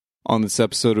On this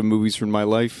episode of Movies from My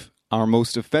Life, our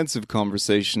most offensive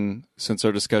conversation since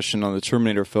our discussion on the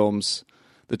Terminator films,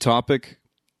 the topic,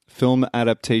 film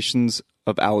adaptations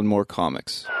of Alan Moore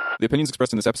comics. The opinions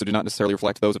expressed in this episode do not necessarily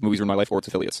reflect those of Movies from My Life or its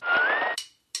affiliates.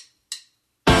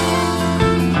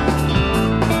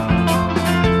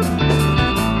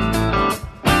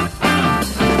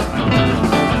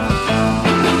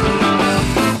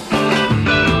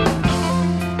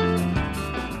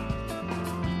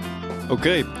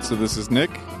 Okay, so this is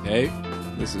Nick. Hey.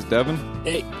 This is Devin.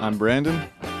 Hey. I'm Brandon.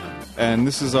 And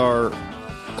this is our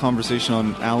conversation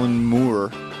on Alan Moore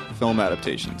film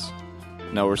adaptations.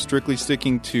 Now, we're strictly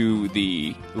sticking to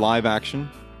the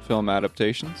live-action film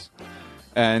adaptations.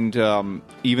 And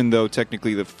even though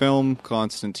technically the film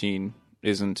Constantine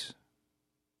isn't...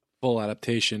 full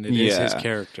adaptation, it is his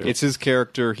character. It's his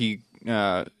character. He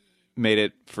made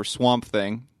it for Swamp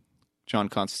Thing. John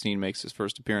Constantine makes his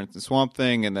first appearance in Swamp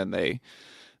Thing, and then they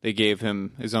gave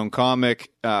him his own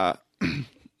comic.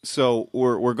 So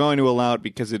we're going to allow it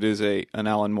because it is an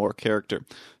Alan Moore character.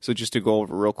 So just to go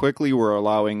over real quickly, we're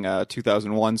allowing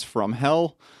 2001's From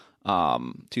Hell,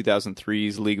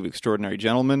 2003's League of Extraordinary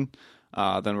Gentlemen.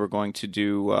 Then we're going to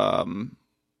do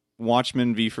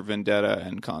Watchmen, V for Vendetta,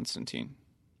 and Constantine.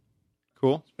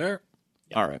 Cool? Fair.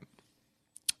 All right.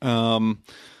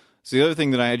 So the other thing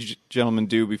that I had gentlemen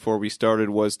do before we started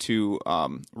was to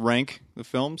rank the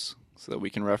films so that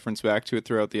we can reference back to it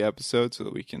throughout the episode so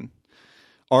that we can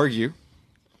argue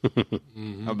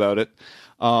about it.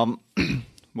 But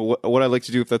what I'd like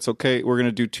to do, if that's okay, we're going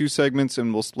to do two segments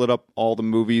and we'll split up all the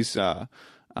movies.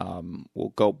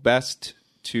 We'll go best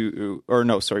to... Or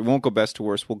no, sorry, we won't go best to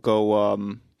worst. We'll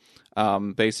go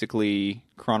basically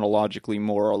chronologically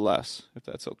more or less, if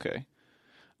that's okay.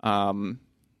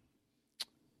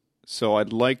 So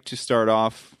I'd like to start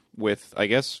off with, I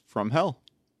guess, From Hell.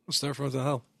 Let's start from the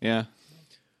hell. Yeah.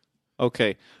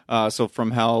 Okay. So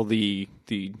From Hell, the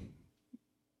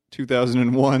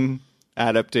 2001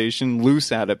 adaptation,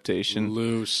 loose adaptation.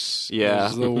 Loose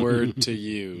is the word to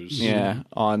use. Yeah,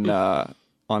 on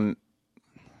Alan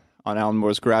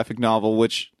Moore's graphic novel,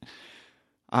 which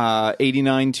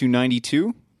 89 to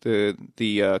 92.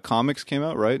 The comics came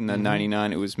out, right? And then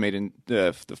 99 it was made in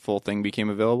the full thing became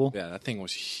available. Yeah, that thing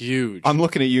was huge. I'm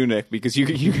looking at you, Nick, because you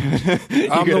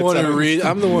I'm the one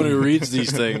who reads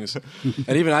these things.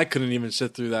 And even I couldn't even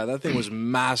sit through that. That thing was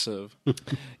massive.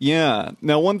 Yeah.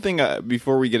 Now, one thing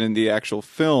before we get into the actual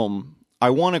film,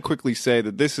 I want to quickly say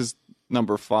that this is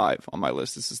number 5 on my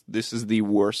list. This is the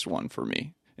worst one for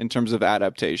me in terms of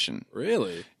adaptation.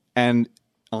 Really? And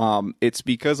it's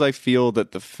because I feel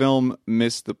that the film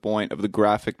missed the point of the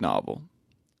graphic novel.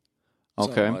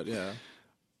 Okay? Somewhat, yeah.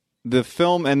 The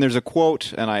film, and there's a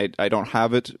quote, and I don't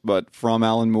have it, but from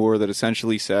Alan Moore that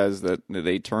essentially says that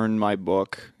they turned my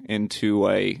book into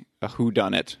a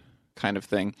whodunit kind of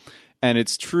thing. And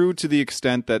it's true to the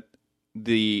extent that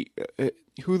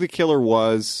who the killer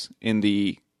was in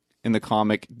the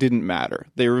comic didn't matter.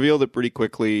 They revealed it pretty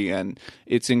quickly, and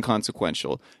it's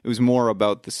inconsequential. It was more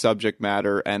about the subject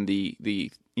matter and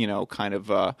the kind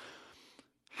of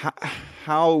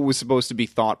how it was supposed to be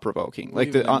thought provoking,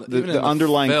 like the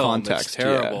underlying film, context. It's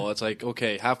terrible. Yeah. It's like,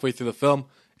 okay, halfway through the film,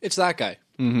 it's that guy.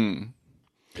 Mm-hmm.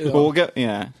 Well, we'll get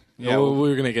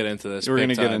we're gonna get into this. We're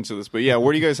gonna get into this, but yeah,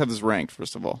 where do you guys have this ranked?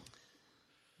 First of all,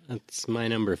 that's my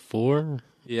number 4.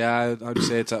 Yeah, I'd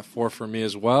say it's at 4 for me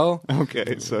as well.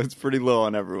 Okay, so it's pretty low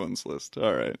on everyone's list.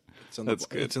 All right, that's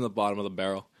good. It's in the bottom of the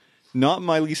barrel. Not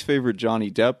my least favorite Johnny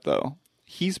Depp, though.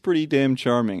 He's pretty damn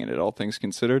charming in it, all things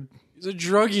considered. He's a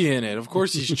druggie in it. Of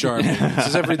course he's charming. It's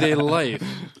his everyday life.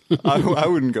 I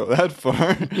wouldn't go that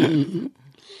far.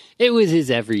 It was his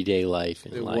everyday life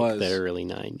in the early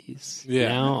 90s. Yeah.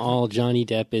 Now all Johnny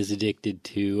Depp is addicted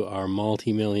to are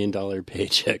multi-million-dollar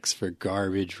paychecks for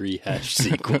garbage rehash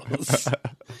sequels.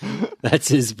 That's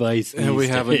his vice. And we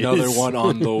have another one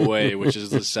on the way, which is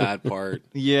the sad part.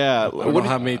 Yeah. I don't know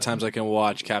how many times I can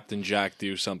watch Captain Jack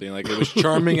do something. Like, it was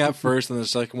charming at first, and the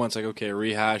second one's like, okay,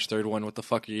 rehash. Third one, what the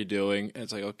fuck are you doing? And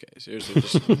it's like, okay, seriously,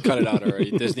 just cut it out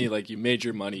already. Disney, like, you made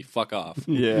your money. Fuck off.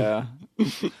 Yeah.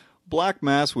 Black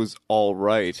Mass was all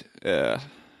right. I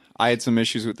had some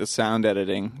issues with the sound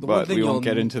editing, but we won't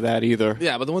get into that either.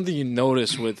 Yeah, but the one thing you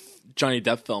notice with Johnny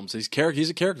Depp films, he's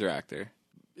a character actor.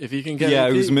 If he can get... Yeah,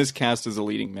 he was miscast as a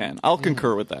leading man. I'll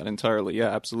concur with that entirely. Yeah,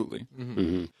 absolutely.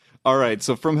 Mm-hmm. All right,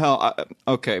 so From Hell...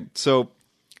 okay, so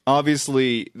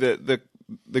obviously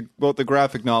both the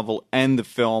graphic novel and the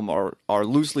film are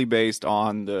loosely based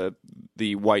on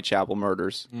the Whitechapel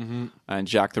murders and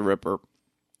Jack the Ripper.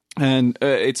 And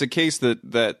it's a case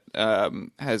that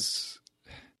has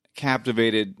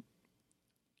captivated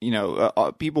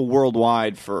people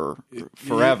worldwide for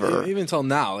forever. Even until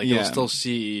now, like you'll still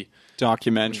see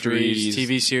documentaries,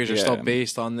 TV series are still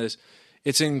based on this.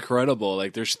 It's incredible.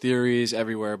 Like there's theories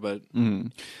everywhere, but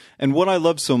and what I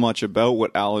love so much about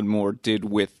what Alan Moore did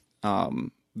with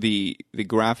the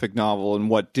graphic novel and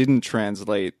what didn't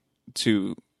translate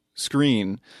to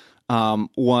screen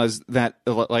was that,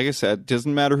 like I said,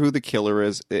 doesn't matter who the killer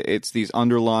is. It's these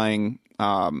underlying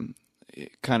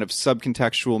kind of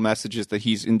subcontextual messages that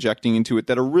he's injecting into it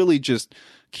that are really just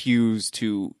cues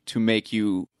to make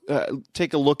you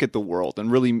take a look at the world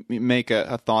and really make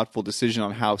a thoughtful decision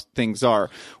on how things are.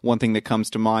 One thing that comes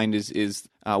to mind is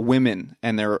women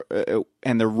and their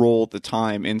role at the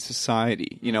time in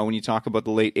society. When you talk about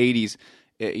the late 80s,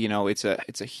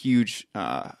 it's a huge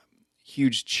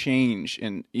change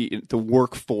in the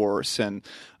workforce and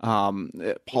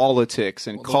politics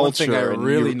and culture. One thing I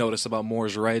really noticed about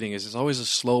Moore's writing is it's always a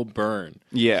slow burn.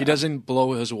 Yeah. He doesn't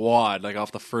blow his wad like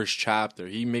off the first chapter.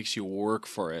 He makes you work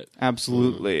for it.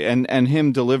 Absolutely. And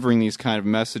him delivering these kind of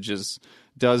messages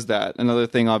does that. Another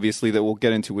thing, obviously, that we'll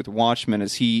get into with Watchmen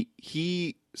is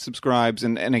he subscribes,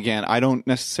 and again, I don't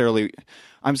necessarily...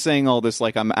 I'm saying all this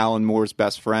like I'm Alan Moore's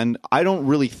best friend. I don't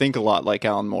really think a lot like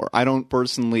Alan Moore. I don't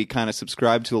personally kind of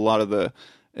subscribe to a lot of the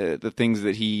things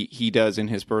that he does in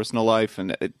his personal life,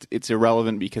 and it's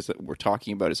irrelevant because we're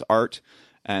talking about his art,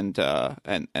 and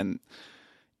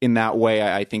in that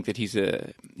way, I think that he's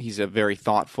a very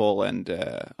thoughtful and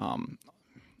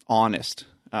honest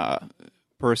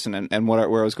person. And where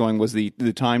I was going was the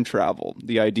time travel,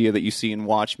 the idea that you see in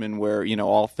Watchmen, where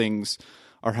all things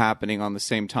are happening on the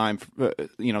same time,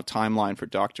 timeline for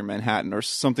Dr. Manhattan, or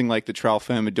something like the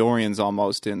Tralfamadorians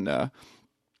almost in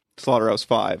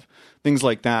Slaughterhouse-5, things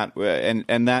like that,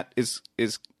 and that is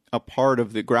a part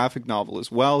of the graphic novel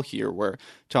as well. Here, we're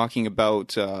talking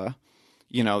about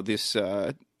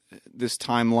this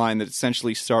timeline that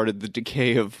essentially started the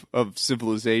decay of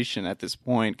civilization at this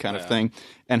point, kind of thing,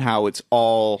 and how it's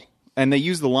all. And they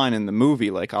use the line in the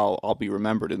movie, like I'll be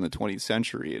remembered in the 20th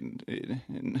century,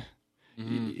 and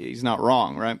he's not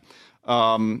wrong, right?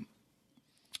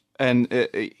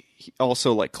 And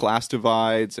also like class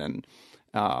divides and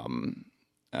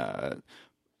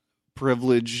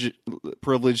privileged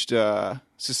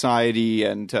society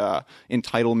and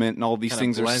entitlement and all these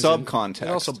things are subcontext. It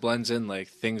also blends in like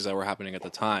things that were happening at the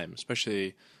time,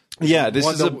 especially. Yeah,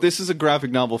 this is a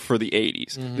graphic novel for the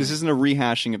 80s. Mm-hmm. This isn't a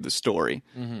rehashing of the story.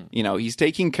 Mm-hmm. He's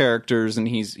taking characters and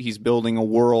he's building a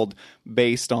world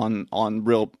based on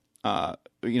real.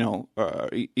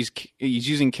 He's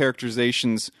using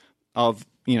characterizations of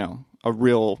a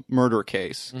real murder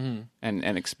case and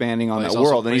expanding on that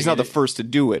world. And he's not the first to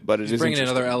do it, but it is bringing in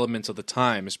other elements of the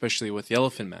time, especially with the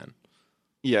Elephant Man.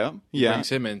 Yeah. He brings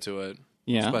him into it.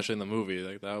 Yeah. Especially in the movie,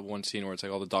 like that one scene where it's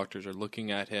like all the doctors are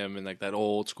looking at him in like that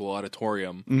old school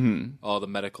auditorium. Mm-hmm. All the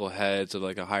medical heads of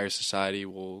like a higher society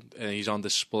and he's on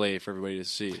display for everybody to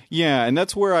see. Yeah, and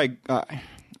that's where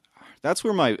that's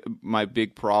where my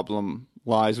big problem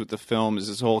lies with the film, is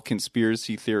this whole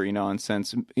conspiracy theory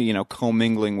nonsense,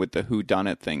 commingling with the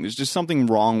whodunit thing. There's just something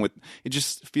wrong with it.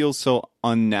 Just feels so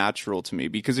unnatural to me,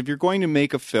 because if you're going to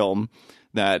make a film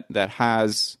that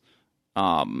has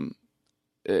that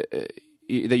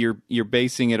you're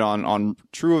basing it on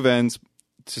true events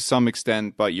to some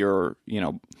extent, but you're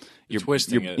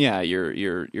twisting it. Yeah,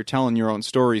 you're telling your own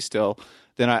story still.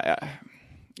 Then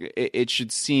it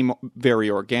should seem very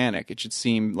organic. It should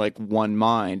seem like one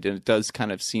mind, and it does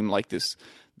kind of seem like this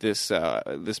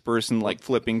person like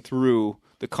flipping through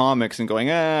the comics and going,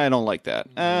 I don't like that.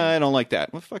 I don't like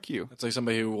that. Well, fuck you. It's like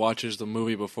somebody who watches the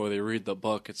movie before they read the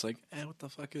book. It's like, what the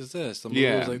fuck is this? The movie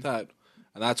was like that.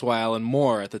 And that's why Alan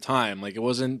Moore at the time, like, it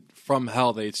wasn't from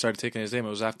hell they started taking his name. It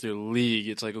was after League.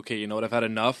 It's like, okay, you know what? I've had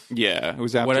enough. Yeah, it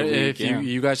was after League. If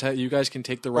you guys can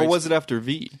take the rights. Or was it after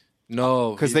V?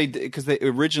 No, because they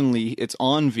originally it's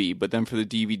on V, but then for the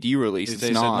DVD release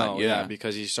it's not. No,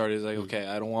 because he started like, okay,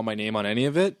 I don't want my name on any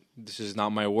of it. This is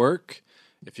not my work.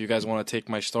 If you guys want to take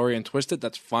my story and twist it,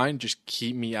 that's fine. Just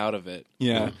keep me out of it.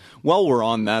 Yeah. While we're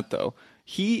on that, though,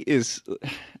 he's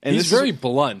very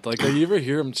blunt. Like, you ever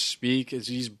hear him speak?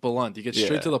 He's blunt. He gets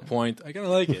straight to the point. I kind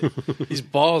of like it. He's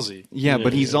ballsy. Yeah,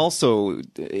 but he's also,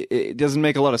 it doesn't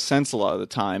make a lot of sense a lot of the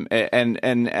time,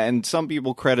 and some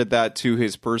people credit that to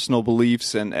his personal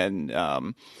beliefs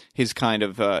and his kind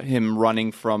of him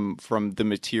running from the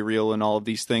material and all of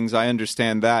these things. I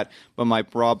understand that, but my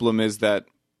problem is that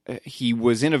he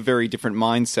was in a very different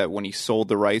mindset when he sold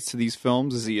the rights to these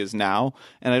films as he is now,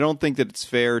 and I don't think that it's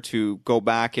fair to go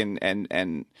back and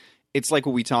it's like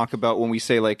what we talk about when we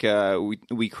say like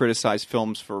we criticize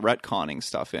films for retconning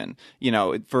stuff in.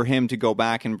 For him to go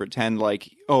back and pretend like,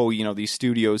 oh, these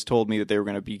studios told me that they were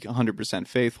going to be 100%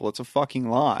 faithful. It's a fucking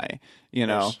lie,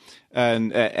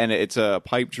 and it's a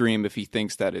pipe dream if he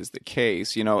thinks that is the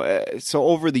case, So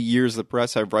over the years, the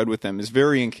press I've read with him is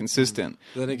very inconsistent,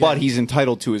 but he's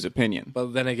entitled to his opinion.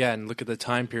 But then again, look at the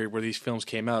time period where these films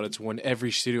came out. It's when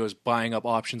every studio is buying up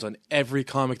options on every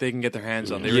comic they can get their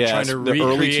hands on. They were trying to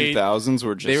recreate. The early 2000s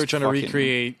were just. They were trying to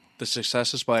recreate the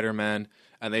success of Spider-Man,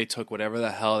 and they took whatever the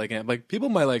hell they can. Like, people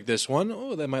might like this one.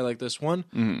 Oh, they might like this one.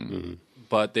 Mm-hmm.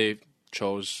 But they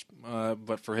chose.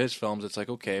 But for his films, it's like,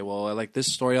 okay, well, I like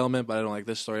this story element, but I don't like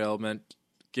this story element.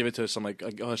 Give it to some like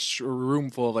a room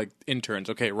full of like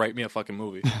interns. Okay, write me a fucking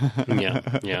movie. Yeah.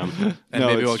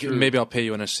 And maybe I'll pay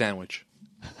you in a sandwich.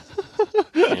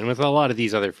 And with a lot of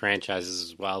these other franchises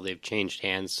as well, they've changed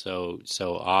hands so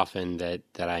often that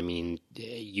I mean,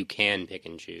 you can pick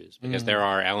and choose because there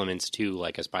are elements to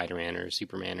like a Spider-Man or a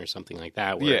Superman or something like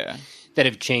that that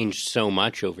have changed so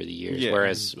much over the years. Yeah.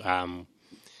 Whereas, a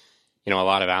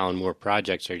lot of Alan Moore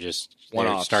projects are just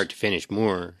start to finish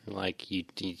Moore. Like he's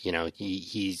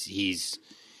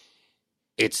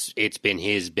it's been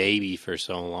his baby for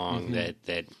so long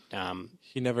that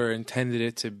he never intended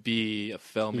it to be a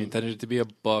film. He intended it to be a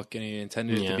book, and he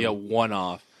intended it to be a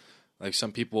one-off. Like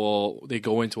some people, they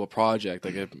go into a project.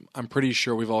 Like I'm pretty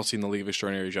sure we've all seen The League of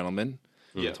Extraordinary Gentlemen.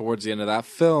 Yeah. Towards the end of that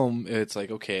film, it's like,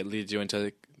 okay, it leads you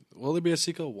into, will there be a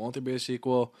sequel? Won't there be a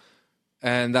sequel?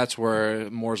 And that's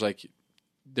where Moore's like,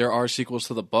 there are sequels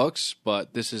to the books,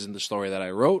 but this isn't the story that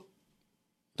I wrote.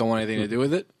 Don't want anything to do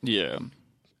with it. Yeah.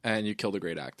 And you killed a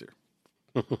great actor.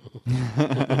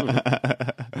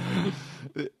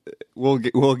 We'll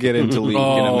get into League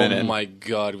in a minute. Oh my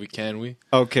God, can we?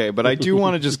 Okay, but I do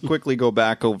want to just quickly go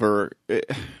back over.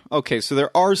 Okay, so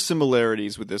there are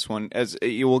similarities with this one, as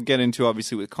you will get into.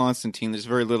 Obviously, with Constantine, there's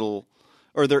very little,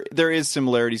 or there is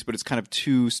similarities, but it's kind of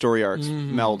two story arcs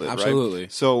melded, absolutely.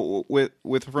 Right? So with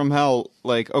From Hell,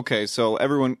 like, okay, so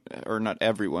everyone, or not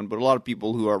everyone, but a lot of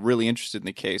people who are really interested in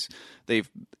the case, they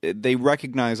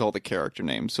recognize all the character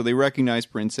names. So they recognize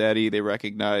Prince Eddie, they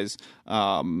recognize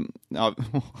Queen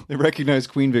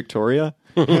Victoria.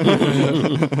 Who's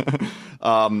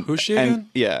she again?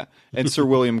 And Sir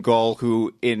William Gull,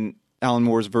 who in Alan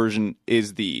Moore's version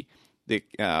is the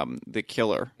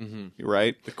killer,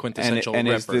 right? The quintessential and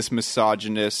Ripper. is this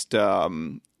misogynist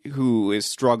who is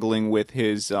struggling with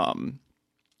his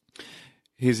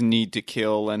need to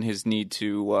kill and his need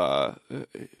to I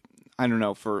don't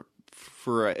know, for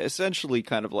essentially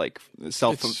kind of like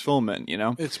self-fulfillment,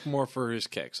 It's more for his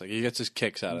kicks. Like he gets his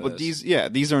kicks out of but this.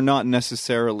 These are not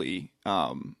necessarily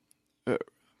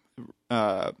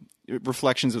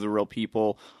reflections of the real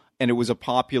people, and it was a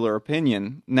popular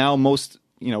opinion. Now most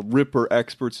Ripper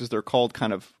experts, as they're called,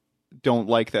 kind of don't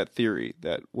like that theory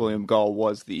that William Gull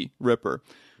was the Ripper.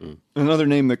 Another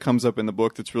name that comes up in the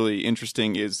book that's really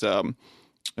interesting is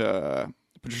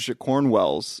Patricia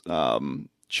Cornwell's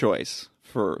choice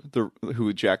for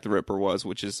who Jack the Ripper was,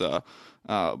 which is where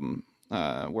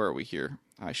are we here?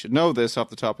 I should know this off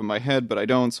the top of my head, but I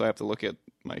don't, so I have to look at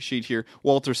my sheet here.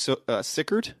 Walter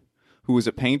Sickert, who was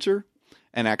a painter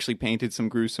and actually painted some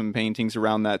gruesome paintings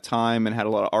around that time and had a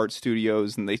lot of art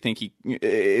studios, and they think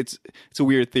it's a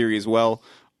weird theory as well.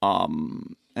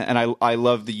 And I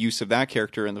love the use of that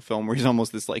character in the film, where he's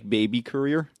almost this like baby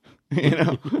courier,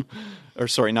 or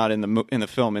sorry, not in the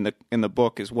film, in the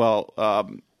book as well.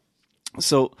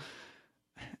 So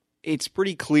it's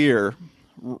pretty clear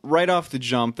right off the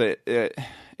jump that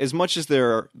as much as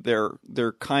they're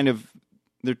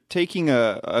taking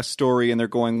a story and they're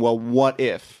going, well, what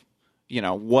if?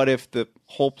 What if the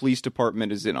whole police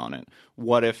department is in on it?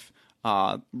 What if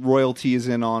royalty is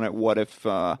in on it? What if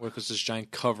it's this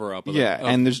giant cover up?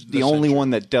 And there's the only one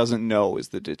that doesn't know is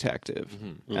the detective,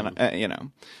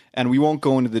 and and we won't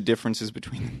go into the differences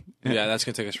between. That's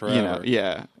gonna take us forever.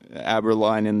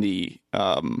 Aberline in the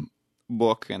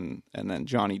book, and then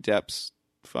Johnny Depp's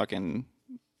fucking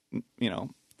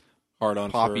hard on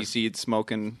poppy seed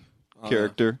smoking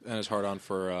character, and his hard on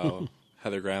for.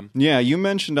 Heather Graham. Yeah, you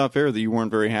mentioned off air that you weren't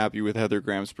very happy with Heather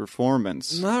Graham's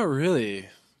performance. Not really.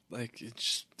 Like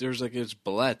it's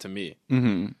ballet to me.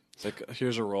 Mm-hmm. It's like,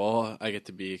 here's a role. I get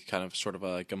to be kind of sort of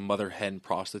like a mother hen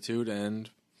prostitute,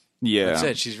 and that's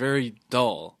it. She's very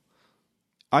dull.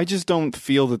 I just don't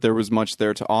feel that there was much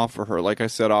there to offer her. Like I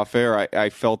said off air, I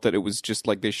felt that it was just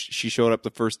like she showed up the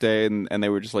first day and they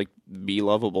were just like, be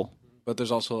lovable. But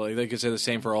there's also like they could say the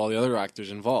same for all the other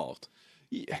actors involved.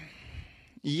 Yeah.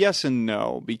 Yes and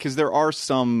no, because there are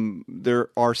some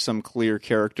clear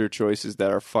character choices that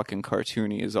are fucking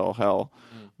cartoony as all hell.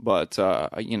 But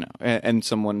and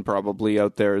someone probably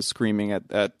out there is screaming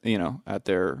at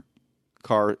their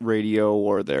car radio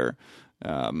or their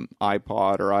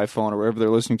iPod or iPhone or wherever they're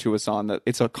listening to us on, that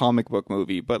it's a comic book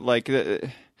movie, but like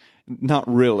not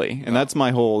really. And that's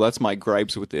my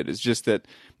gripes with it. It's just that,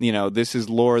 this is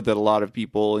lore that a lot of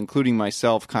people, including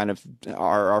myself, kind of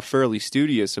are fairly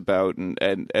studious about, and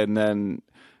then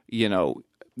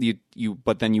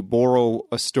but then you borrow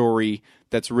a story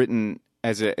that's written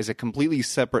as a completely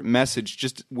separate message,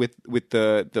 just with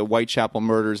the Whitechapel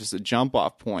murders as a jump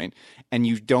off point, and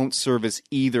you don't service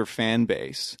either fan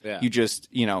base. Yeah. You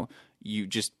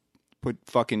just put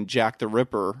fucking Jack the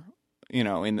Ripper,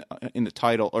 in the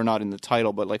title, or not in the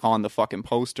title, but like on the fucking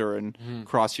poster, and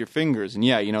cross your fingers. And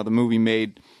the movie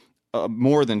made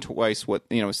more than twice what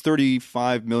it's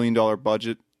 $35 million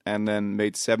budget, and then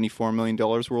made $74 million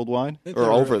worldwide,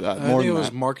 or over that. I think it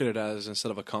was marketed as,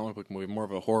 instead of a comic book movie, more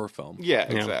of a horror film. Yeah,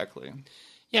 exactly.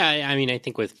 Yeah, I mean, I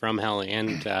think with From Hell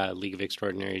and League of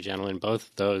Extraordinary Gentlemen, both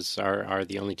of those are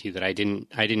the only two that I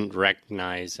didn't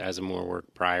recognize as a Moore work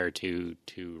prior to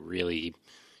really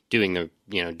doing the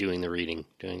reading,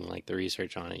 doing like the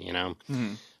research on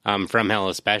it. From Hell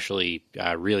especially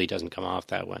really doesn't come off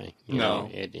that way. You know,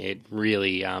 it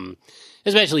really,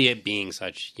 especially it being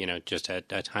such, just a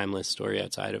timeless story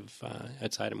outside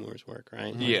of Moore's work,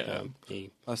 right? Yeah.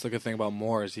 That's the good thing about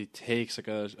Moore, is he takes like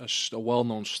a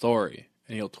well-known story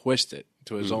and he'll twist it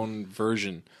to his own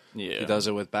version. Yeah. He does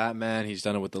it with Batman. He's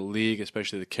done it with the League,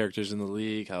 especially the characters in the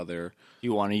League, how they're...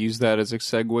 You want to use that as a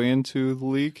segue into the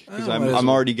League? Because might as I'm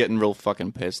well. already getting real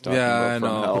fucking pissed talking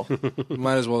about From Hell.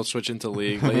 Might as well switch into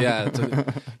League. But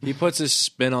he puts his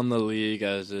spin on the League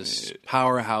as this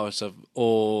powerhouse of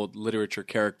old literature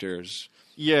characters.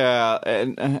 Yeah,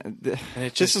 and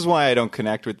this is why I don't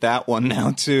connect with that one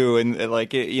now too. And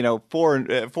 4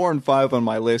 and 5 on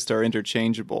my list are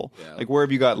interchangeable. Yeah. Like, where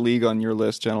have you got League on your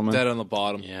list, gentlemen? Dead on the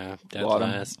bottom. Yeah, dead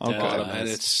Bottom. last. Okay. Dead Bottom.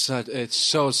 last. And it's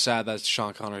so sad that's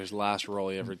Sean Connery's last role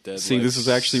he ever did. See, this is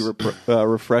actually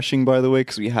refreshing, by the way,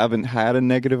 because we haven't had a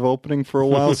negative opening for a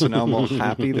while, so now I'm all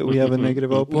happy that we have a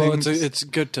negative opening. Well, it's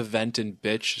good to vent and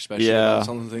bitch, especially Yeah. about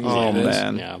some of the things Oh, he did.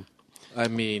 man. Yeah. I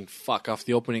mean, fuck, off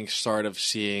the opening start of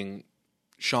seeing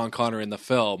Sean Connery in the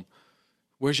film,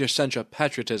 where's your sense of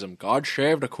patriotism? God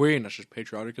save the Queen. That's as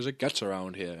patriotic as it gets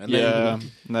around here. And Yeah,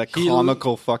 then, and that he-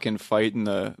 comical fucking fight in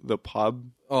the pub.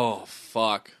 oh,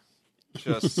 fuck.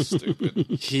 Just stupid.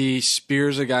 He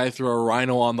spears a guy through a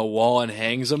rhino on the wall and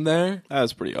hangs him there. That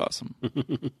was pretty awesome.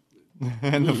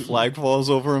 And the flag falls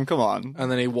over him. Come on.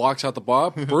 And then he walks out the bar.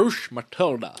 Bruce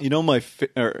Matilda. You know,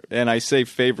 and I say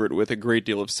favorite with a great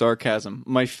deal of sarcasm.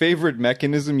 My favorite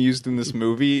mechanism used in this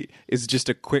movie is just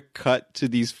a quick cut to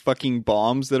these fucking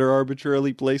bombs that are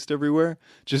arbitrarily placed everywhere.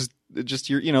 Just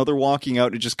they're walking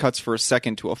out. It just cuts for a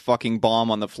second to a fucking bomb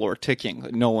on the floor ticking.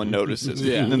 No one notices.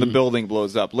 Yeah. And then the building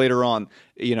blows up. Later on,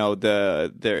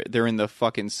 they're in the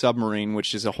fucking submarine,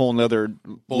 which is a whole nother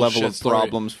level of story.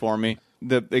 problems for me.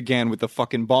 Again with the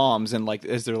fucking bombs, and like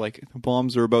as they're like the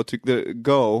bombs are about to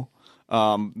go,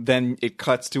 then it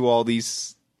cuts to all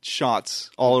these shots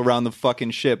all around the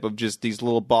fucking ship of just these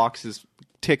little boxes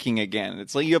ticking again.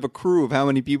 It's like you have a crew of how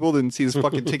many people didn't see this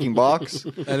fucking ticking box?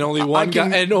 And only one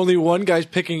guy's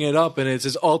picking it up, and it's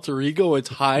his alter ego. It's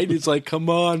Hyde. It's like, come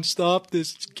on, stop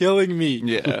this! It's killing me.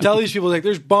 Yeah. Tell these people like,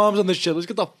 there's bombs on the ship. Let's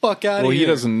get the fuck out of Well, here. he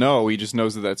doesn't know. He just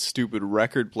knows that stupid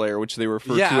record player, which they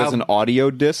refer Yeah, to as an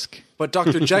audio disc. But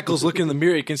Dr. Jekyll's looking in the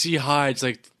mirror. He can see Hyde's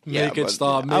like, make it but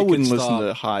stop. Make I wouldn't it listen stop.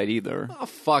 to Hyde either. Oh,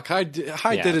 fuck. Hyde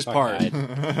did his fuck part.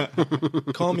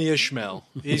 Hyde. Call me Ishmael.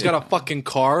 He's got a fucking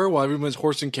car while everyone's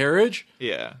horse and carriage.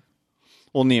 Yeah.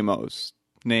 Well, Nemo's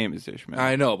name is Ishmael.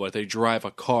 I know, but they drive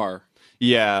a car.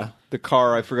 Yeah, the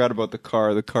car. I forgot about the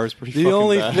car. The car's pretty. The fucking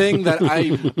only bad. thing that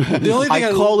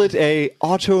I call it a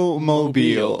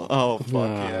automobile. Oh fuck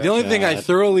yeah! The only thing I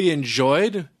thoroughly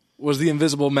enjoyed was the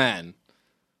Invisible Man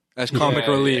as comic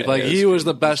relief. Like he was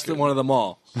the best one of them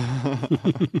all.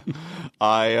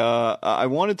 I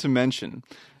wanted to mention,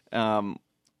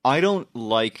 I don't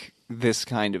like this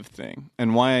kind of thing,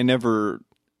 and why I never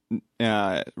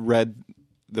read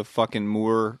the fucking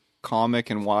Moore comic,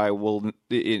 and why I will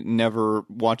never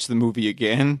watch the movie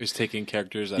again. He's taking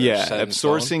characters that are set in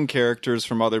stone. Sourcing characters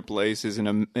from other places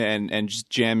and just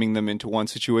jamming them into one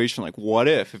situation. Like, what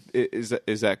if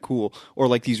is that cool? Or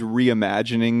like these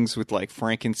reimaginings with like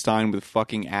Frankenstein with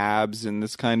fucking abs and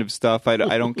this kind of stuff. I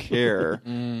don't care.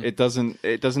 It doesn't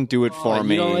do it for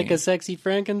me. You don't like a sexy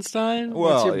Frankenstein?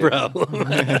 Well, What's your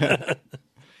bro?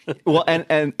 Well,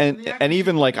 and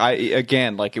even like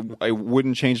I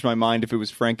wouldn't change my mind if it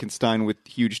was Frankenstein with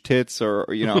huge tits or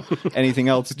anything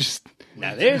else.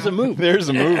 Now there's a movie. There's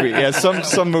a movie. Yeah,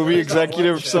 some movie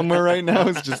executive somewhere right now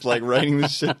is just like writing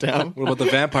this shit down. What about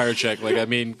the vampire chick? Like, I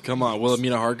mean, come on,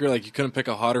 Wilhelmina Harker. Like, you couldn't pick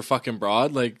a hotter fucking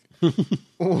broad. Like,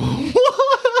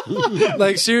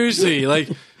 like seriously, like.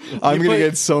 I'm gonna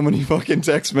get so many fucking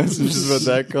text messages about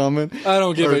that comment. I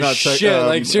don't give Or a not shit.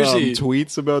 Like seriously,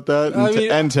 tweets about that and, I mean,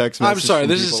 and text messages. I'm sorry, from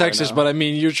this is people I sexist, know. but I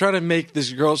mean, you're trying to make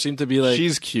this girl seem to be like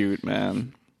She's cute,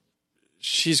 man.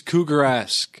 she's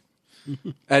cougar-esque.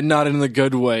 And not in the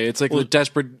good way. It's like the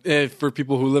desperate for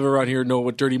people who live around here know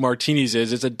what dirty martinis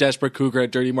is. It's a desperate cougar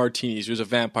at dirty martinis who's a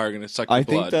vampire going to suck your I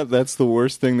blood. think that's the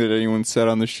worst thing that anyone said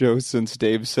on the show since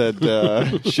Dave said,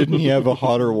 shouldn't he have a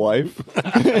hotter wife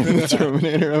in the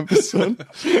Terminator episode?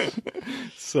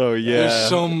 So, yeah. There's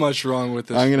so much wrong with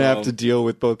this. I'm going to have film. to deal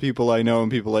with both people I know and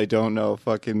people I don't know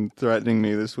fucking threatening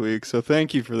me this week. So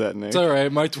thank you for that, Nick. It's all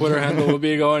right. My Twitter handle will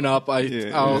be going up. I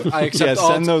accept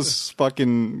all. Send those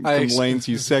fucking complaints,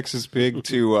 you sexist pig,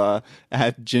 to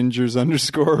at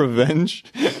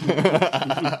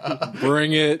gingers_revenge.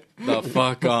 Bring it the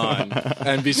fuck on.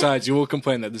 And besides, you will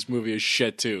complain that this movie is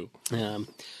shit too. Yeah,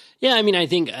 I mean, I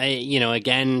think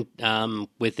again,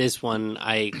 with this one,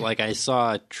 I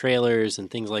saw trailers and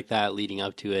things like that leading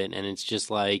up to it, and it's just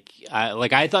I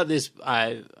thought this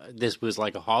was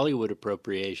like a Hollywood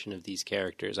appropriation of these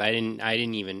characters. I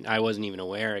wasn't even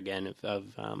aware again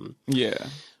of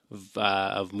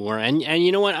Moore, and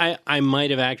you know what, I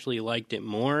might have actually liked it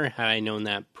more had I known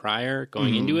that prior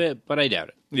going into it, but I doubt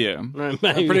it. Yeah. I'm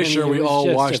pretty sure we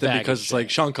all watched it because it's like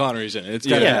Sean Connery's in it. It's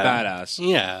gotta be badass.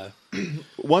 Yeah.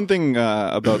 One thing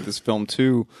about this film,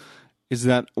 too, is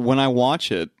that when I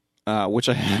watch it, which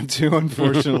I had to,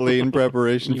 unfortunately, in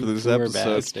preparation for this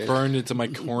episode, Burned into my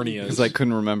corneas. because I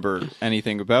couldn't remember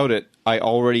anything about it, I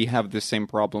already have the same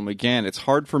problem again. It's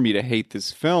hard for me to hate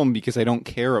this film because I don't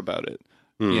care about it,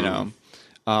 you know?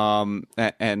 And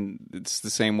it's the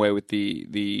same way with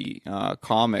the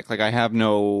comic. Like, I have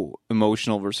no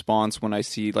emotional response when I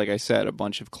see, like I said, a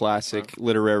bunch of classic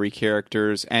literary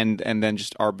characters and then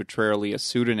just arbitrarily a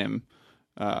pseudonym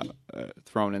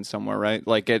thrown in somewhere, right?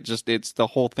 Like, it's the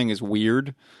whole thing is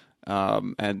weird.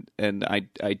 And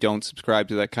I don't subscribe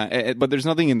to that kind. But there's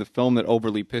nothing in the film that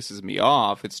overly pisses me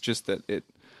off. It's just that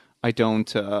I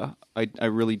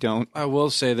really don't. I will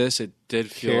say this: it did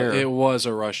feel care. it was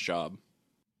a rush job.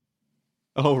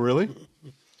 Oh, really?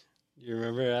 You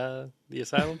remember the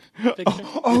Asylum picture?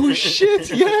 Oh shit!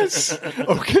 Yes.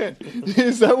 Okay.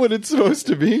 Is that what it's supposed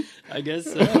to be? I guess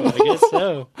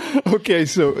so. Okay,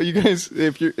 so you guys,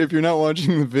 if you're not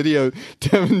watching the video,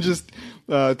 Devin just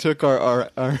took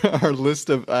our list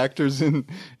of actors in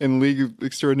League of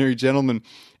Extraordinary Gentlemen,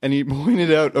 and he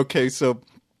pointed out. Okay, so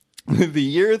the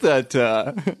year that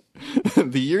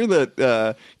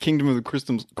Kingdom of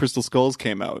the Crystal Skulls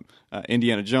came out,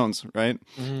 Indiana Jones, right?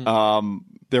 Mm-hmm.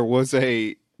 There was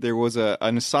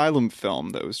an Asylum film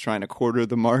that was trying to quarter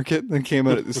the market that came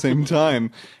out at the same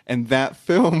time, and that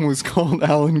film was called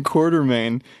Alan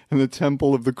Quatermain and the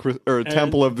Temple of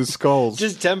the Skulls.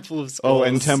 Just Temple of Skulls. Oh,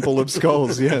 and Temple of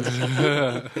Skulls, yes.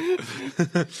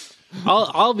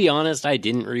 I'll be honest. I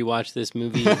didn't rewatch this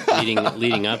movie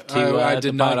leading up to. I the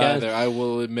did not podcast. either. I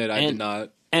will admit, I did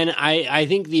not. And I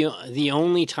think the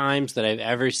only times that I've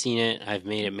ever seen it, I've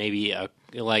made it maybe a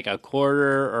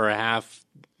quarter or a half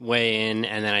way in,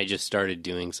 and then I just started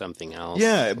doing something else.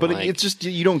 Yeah, but it's just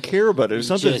you don't care about it. It's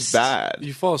not just bad.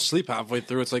 You fall asleep halfway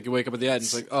through. It's like you wake up at the end.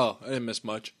 It's like, oh, I didn't miss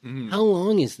much. Mm-hmm. How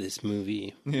long is this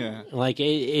movie? Yeah, like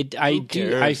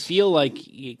I feel like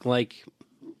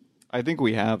I think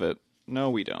we have it.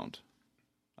 No, we don't.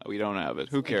 We don't have it.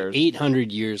 Who cares?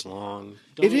 800 years long.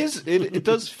 It is. It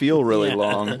does feel really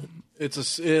long.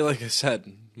 Like I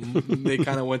said, they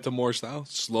kind of went to Moore style,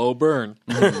 slow burn.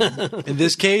 In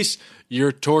this case,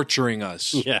 you're torturing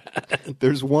us. Yeah.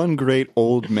 There's one great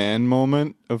old man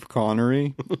moment of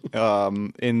Connery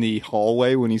in the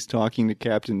hallway when he's talking to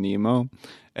Captain Nemo,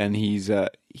 and he's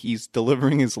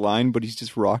delivering his line, but he's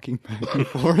just rocking back and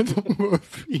forth on both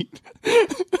feet.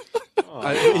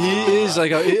 He is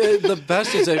like the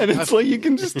best is, and it's like you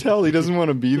can just tell he doesn't want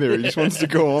to be there. He just wants to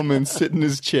go home and sit in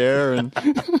his chair and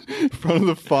in front of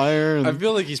the fire. And I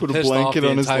feel like he's put a pissed off blanket the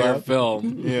on his entire lap.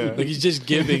 film. Yeah, like he's just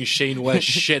giving Shane West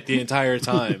shit the entire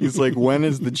time. He's like, "When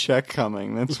is the check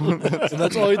coming?" And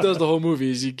that's all he does the whole movie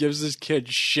is he gives this kid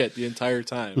shit the entire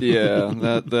time.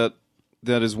 Yeah,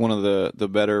 that is one of the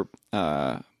better.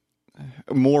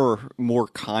 More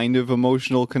kind of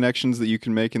emotional connections that you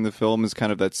can make in the film is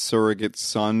kind of that surrogate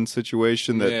son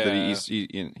situation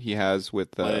that he has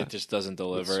with. But it just doesn't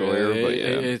deliver. Sawyer,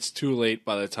 It's too late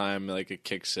by the time like it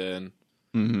kicks in.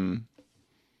 Mm-hmm.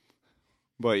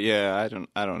 But yeah,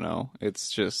 I don't know.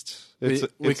 It's just it's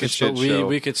we a could shit show.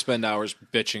 we could spend hours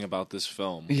bitching about this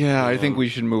film. Yeah, I think we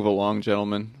should move along,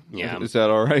 gentlemen. Yeah. Is that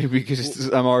all right? Because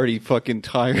I'm already fucking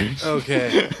tired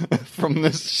Okay. from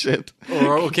this shit.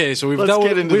 Okay, so Let's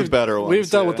get into the better ones. We've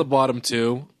dealt yeah. with the bottom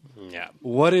two. Yeah.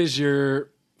 What is your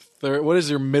What is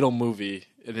your middle movie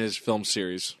in his film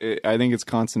series? I think it's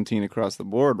Constantine across the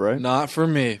board, right? Not for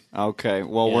me. Okay.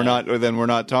 Well, Yeah. we're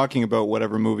not talking about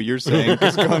whatever movie you're saying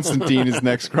because Constantine is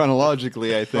next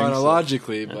chronologically. I think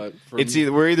Chronologically, but for It's me,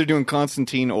 we're either doing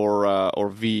Constantine or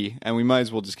V, and we might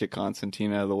as well just get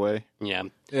Constantine out of the way. Yeah.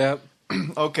 yeah.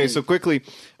 Okay, so quickly,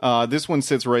 this one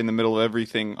sits right in the middle of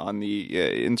everything on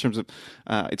the in terms of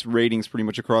its ratings, pretty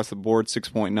much across the board.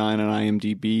 6.9 on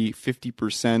IMDb,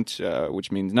 50%, which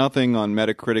means nothing on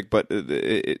Metacritic. But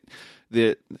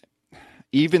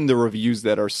even the reviews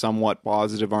that are somewhat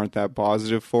positive aren't that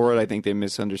positive for it. I think they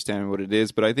misunderstand what it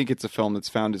is. But I think it's a film that's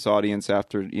found its audience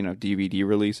after DVD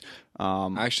release.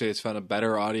 Actually, it's found a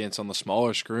better audience on the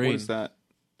smaller screen. What is that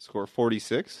score?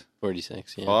 46.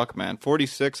 46. Yeah. Fuck, man,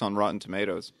 46 on Rotten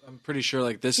Tomatoes. I'm pretty sure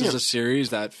like this is a series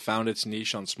that found its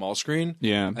niche on small screen.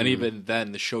 Yeah. And even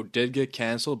then, the show did get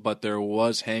canceled, but there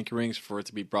was hankerings for it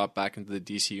to be brought back into the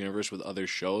DC universe with other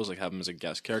shows, like have him as a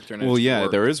guest character. And Well, it's yeah,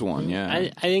 worked. there is one. Yeah. I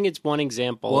think it's one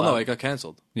example. Well, no, of- it got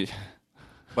canceled. Yeah.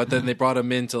 But then they brought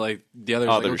him into like the other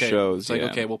Other like, okay, shows, It's like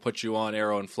yeah. okay, we'll put you on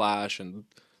Arrow and Flash, and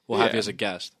we'll have Yeah. you as a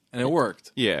guest, and it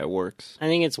worked. Yeah, it works. I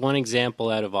think it's one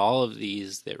example out of all of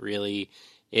these that really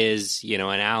is, an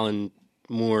Alan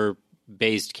Moore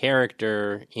based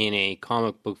character in a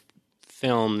comic book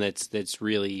film that's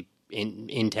really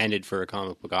intended for a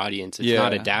comic book audience. It's Yeah.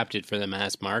 not adapted for the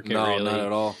mass market, No, really. not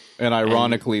at all. And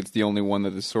ironically, it's the only one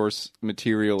that the source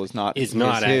material is not. It's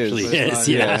not his. actually It's his. not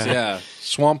Yeah. his, yeah.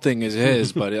 Swamp Thing is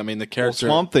his, but I mean the Well, character.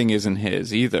 Swamp Thing isn't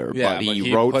his either, yeah, but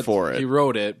he wrote for it. He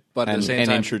wrote it, but at and, the same and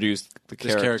time, introduced the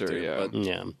this character. Yeah. but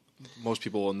Yeah. most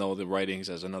people will know the writings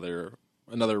as another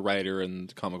writer in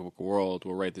the comic book world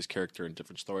will write this character in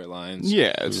different storylines.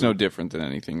 Yeah, it's no different than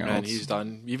anything else. And he's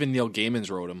done. Even Neil Gaiman's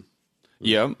wrote him.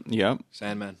 Yep, yep.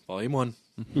 Sandman, Volume 1.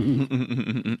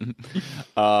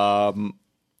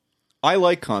 I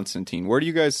like Constantine. Where do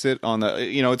you guys sit on the?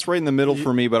 It's right in the middle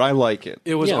for me, but I like it.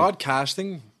 It was Yeah. odd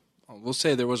casting. We'll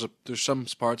say there's some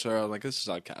parts where I was like, this is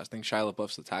odd casting. Shia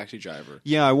LaBeouf's the taxi driver.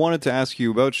 Yeah, I wanted to ask you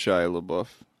about Shia LaBeouf.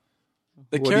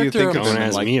 The What do you character think of of Don't him?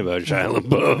 ask Like- me about Shia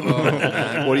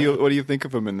LaBeouf. What do you think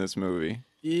of him in this movie?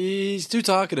 he's too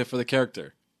talkative for the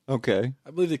character. Okay. I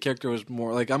believe the character was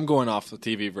more like I'm going off the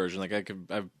TV version. Like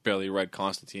I've barely read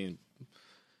Constantine,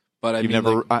 but I You've mean,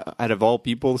 never, like, out of all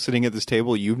people sitting at this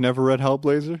table, you've never read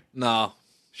Hellblazer? no,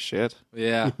 Shit.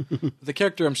 yeah. The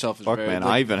character himself is Fuck, very man.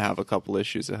 like, I even have a couple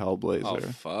issues of oh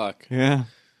Hellblazer. fuck. Yeah.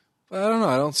 But I don't know.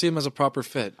 I don't see him as a proper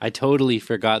fit. I totally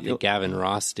forgot that Gavin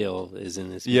Rossdale is in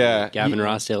this movie. Yeah, Gavin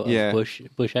Rossdale of yeah. Bush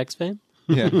X fame?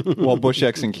 Yeah. Well, Bush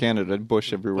X in Canada,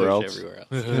 Bush everywhere Bush else.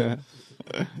 everywhere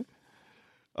else.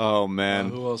 Oh, man.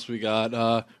 Who else we got?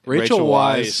 Rachel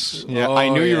Weisz. Yeah, Oh, I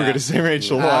knew you were yeah. going to say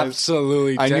Rachel Weisz.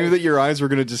 Absolutely. I knew that your eyes were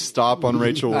going to just stop on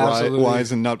Rachel Absolutely.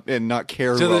 Weisz and not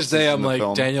care To about this day, in I'm the like,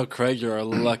 film. Daniel Craig, you're a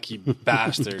lucky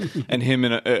bastard. And him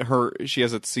and her, she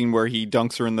has a scene where he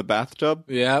dunks her in the bathtub,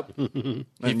 Yep.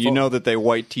 and you know that they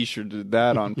white t-shirted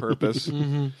that on purpose.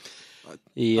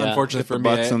 Yeah. Unfortunately The for me,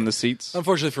 butts on the seats.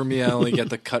 unfortunately for me, I only get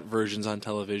the cut versions on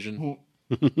television.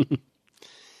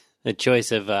 The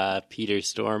choice of Peter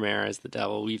Stormare as the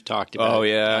devil, we've talked about. Oh,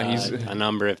 yeah, he's- a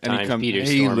number of and he times. comes- Peter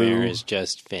Hey, Stormare Lou. is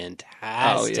just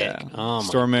fantastic. Oh, my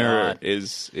Stormare God.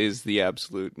 is the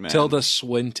absolute man. Tilda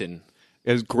Swinton.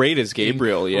 as great as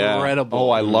Gabriel. Incredible. Yeah. Oh,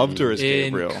 I loved her as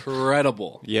Gabriel.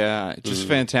 Incredible. Yeah, just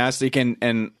fantastic.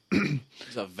 And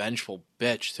She's a vengeful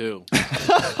bitch, too.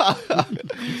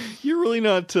 you're really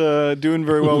not doing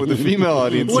very well with the female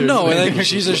audience. Well, here no, today. like,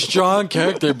 she's a strong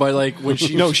character, but like when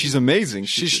she no, she's amazing.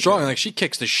 she's strong. Like she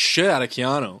kicks the shit out of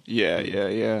Keanu.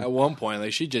 Yeah. At one point,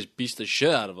 like she just beats the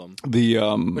shit out of him. The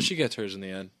But she gets hers in the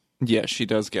end. yeah, she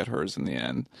does get hers in the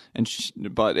end, and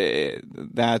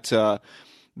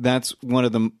that's one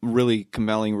of the really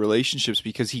compelling relationships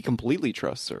because he completely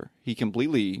trusts her. He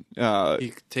completely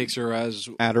He takes her as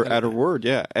at her word.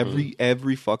 Yeah,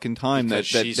 every fucking time that because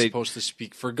she's they supposed to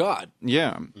speak for God.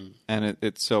 yeah, and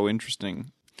it's so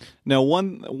interesting. Now,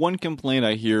 one complaint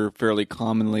I hear fairly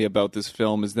commonly about this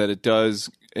film is that it does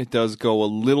go a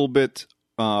little bit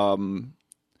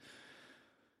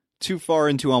too far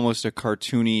into almost a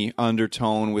cartoony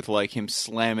undertone with like him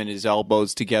slamming his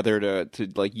elbows together to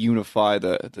like unify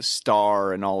the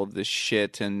star and all of this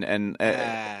shit and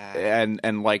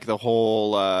like the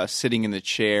whole sitting in the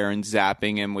chair and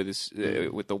zapping him with his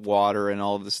with the water and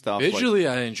all of the stuff. Visually,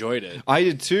 I enjoyed it. I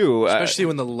did too, Especially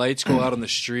when the lights go out on the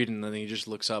street and then he just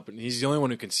looks up and he's the only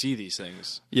one who can see these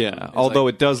things. Yeah, although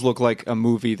it does look like a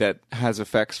movie that has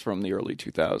effects from the early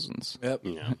 2000s. Yep.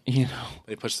 Yeah. You know,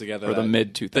 They puts together or the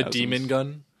mid 2000s. the demon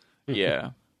gun.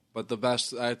 Yeah. But the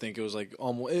best, I think it was like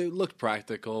almost, it looked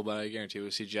practical, but I guarantee it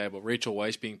was CGI. But Rachel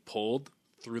Weisz being pulled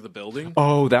through the building.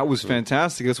 Oh, that was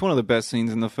fantastic. That's one of the best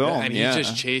scenes in the film. And he's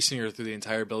just chasing her through the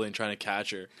entire building trying to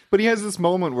catch her. But he has this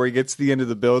moment where he gets to the end of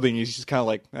the building. He's just kind of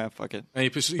like, fuck it.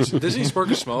 And doesn't he spark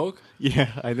a smoke?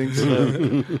 Yeah, I think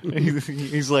so.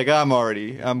 he's like,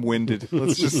 I'm winded.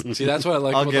 Let's just See, that's what I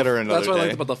like. I'll get her another That's what I day.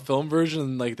 liked about the film version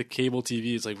and like the cable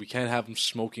TV. It's like we can't have him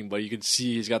smoking, but you can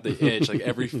see he's got the itch. Like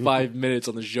every 5 minutes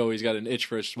on the show, he's got an itch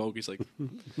for a smoke. He's like,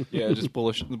 yeah, just pull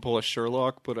a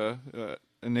Sherlock, put a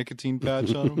nicotine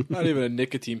patch on him. not even a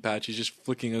nicotine patch. He's just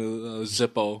flicking a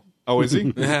Zippo. Oh, is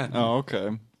he? Yeah. Oh,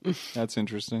 okay. That's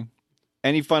interesting.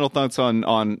 Any final thoughts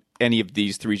on any of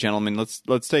these three gentlemen?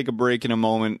 Let's take a break in a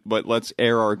moment, but let's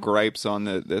air our gripes on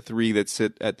the three that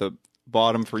sit at the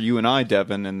bottom for you and I,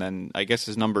 Devin, and then I guess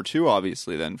is number 2,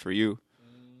 obviously, then for you,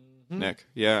 Nick.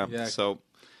 Yeah. So,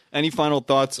 any final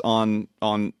thoughts on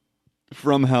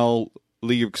From Hell,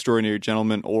 League of Extraordinary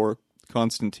Gentlemen, or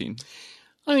Constantine?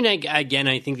 I mean,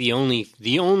 I think the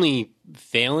only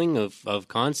failing of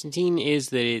Constantine is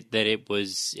that it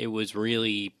was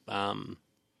really, I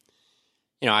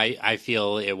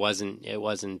feel it wasn't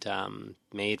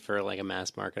made for like a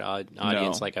mass market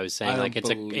audience. No. Like I was saying, like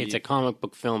it's a comic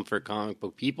book film for comic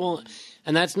book people,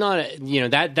 and that's not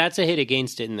that's a hit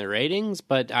against it in the ratings.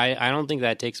 But I don't think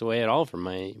that takes away at all from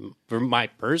my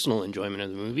personal enjoyment of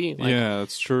the movie. Like, yeah,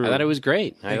 that's true. I thought it was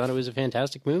great. I thought it was a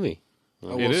fantastic movie.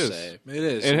 It is.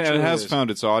 It has found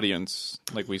its audience,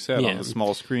 like we said, on the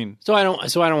small screen. So I don't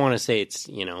want to say it's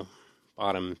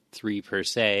bottom 3 per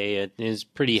se. It is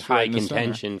pretty high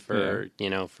contention for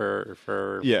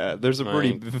for there's a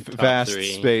pretty vast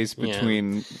 3. space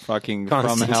between fucking From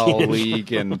Constantine. Hell,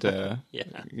 League, and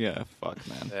fuck,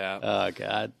 man. Yeah. Oh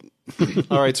god.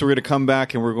 All right, so we're going to come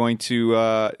back and we're going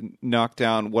to knock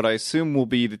down what I assume will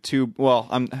be the two. Well,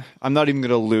 I'm not even going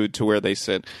to allude to where they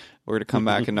sit. We're going to come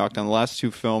back and knock down the last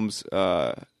 2 films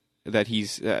that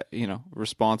he's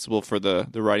responsible for the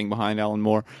writing behind Alan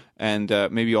Moore, and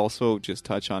maybe also just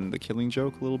touch on The Killing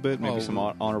Joke a little bit, maybe some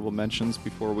honorable mentions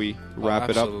before we wrap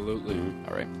it up. Absolutely.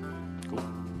 All right. Cool.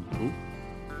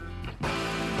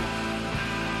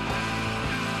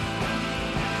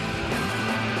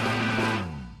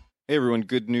 Hey everyone,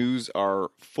 good news.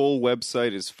 Our full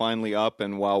website is finally up,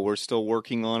 and while we're still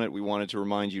working on it, we wanted to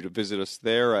remind you to visit us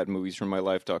there at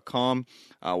moviesfrommylife.com.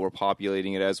 We're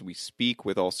populating it as we speak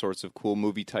with all sorts of cool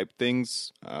movie type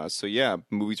things. So yeah,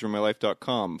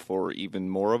 moviesfrommylife.com for even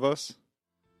more of us.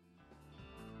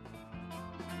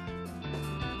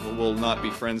 We'll not be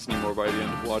friends anymore by the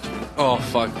end of watching it. Oh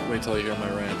fuck! Wait till you hear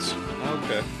my rants.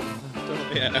 Okay.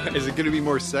 Yeah. Is it going to be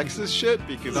more sexist shit?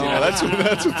 Because that's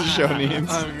what the show needs.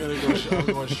 I'm going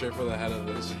straight for the head of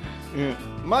this. Yeah.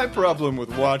 My problem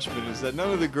with Watchmen is that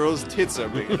none of the girls' tits are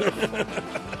big enough.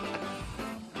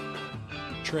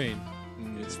 Train.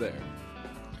 It's there.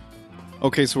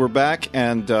 Okay, so we're back,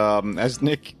 and as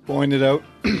Nick pointed out,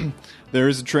 there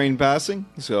is a train passing.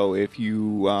 So if you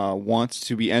want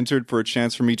to be entered for a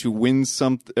chance for me to win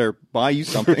something or buy you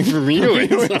something, For me to win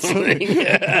something.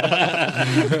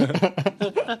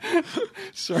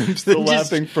 Sorry, I'm still Just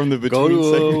laughing from the Go between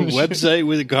to a segment shit. website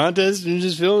with a contest and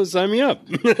just sign me up.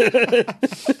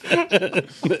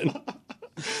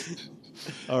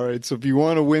 All right, so if you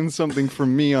want to win something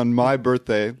from me on my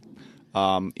birthday,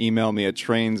 email me at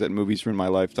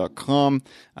trains@moviesruinmylife.com.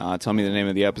 Tell me the name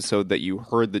of the episode that you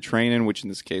heard the train in, which in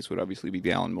this case would obviously be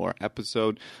the Alan Moore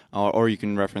episode. Or you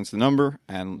can reference the number,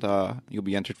 and you'll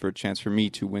be entered for a chance for me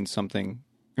to win something.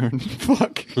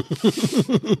 Fuck.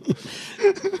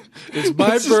 It's my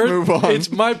Let's just move on. It's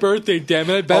my birthday, damn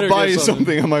it! I better I'll buy get you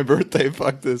something on my birthday.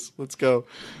 Fuck this. Let's go.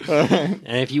 All right.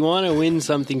 And if you want to win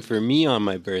something for me on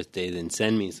my birthday, then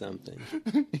send me something.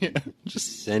 Yeah.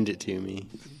 Just send it to me.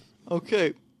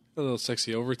 Okay. A little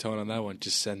sexy overtone on that one.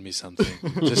 Just send me something.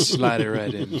 Just slide it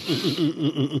right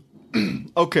in.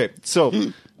 Okay. So,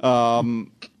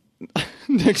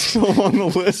 next film on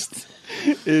the list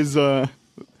is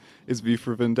V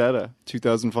for Vendetta,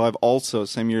 2005. Also,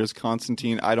 same year as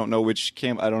Constantine. I don't know which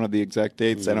came. I don't have the exact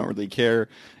dates. I don't really care.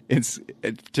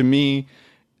 To me,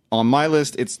 on my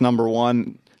list, it's number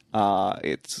 1.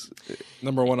 It's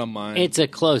Number one on mine. It's a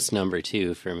close number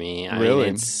 2 for me. I Really?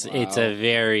 mean, it's a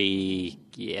very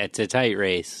it's a tight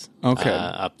race. Okay.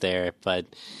 Up there, but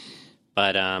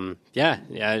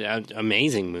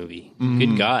amazing movie.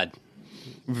 Good God.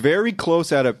 very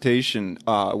close adaptation,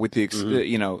 with the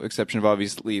exception of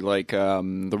obviously like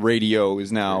the radio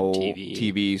is now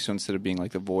TV, so instead of being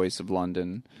like the voice of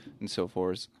London and so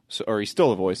forth, or he's still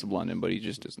the voice of London, but he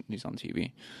just doesn't. He's on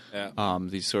TV. Yeah.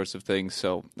 These sorts of things.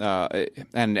 So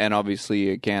and obviously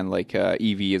again, like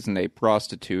Evie isn't a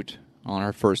prostitute. On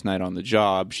her first night on the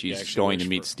job, she's going to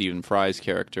meet Stephen Fry's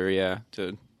character. Yeah,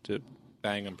 to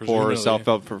Bang him, pour herself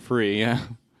up for free. Yeah,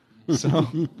 so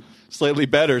slightly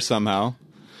better somehow.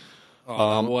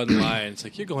 Oh, one line. It's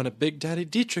like, you're going to Big Daddy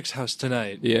Dietrich's house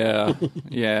tonight. Yeah,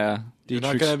 yeah. You're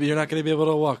not gonna be able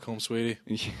to walk home, sweetie.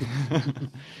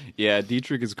 Yeah,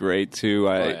 Dietrich is great too.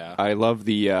 Yeah. I love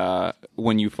the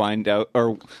when you find out,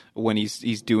 or when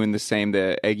he's doing the same,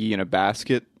 the eggy in a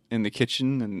basket in the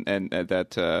kitchen, and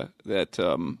that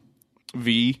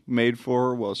V made for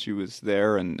her while she was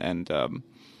there, and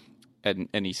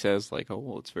he says like, oh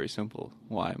well, it's very simple.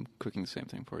 Why I'm cooking the same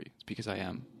thing for you? It's because I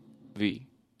am V.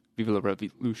 Vive la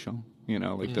Revolution,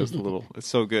 like does the little. It's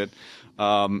so good.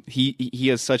 He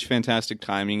has such fantastic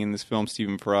timing in this film.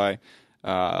 Stephen Fry,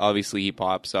 obviously he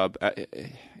pops up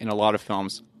in a lot of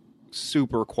films.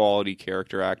 Super quality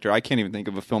character actor. I can't even think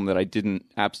of a film that I didn't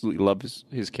absolutely love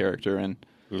his character in.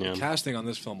 Yeah. Casting on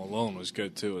this film alone was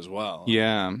good too, as well.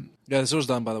 Yeah, Yeah, this was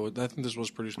done by the way. I think this was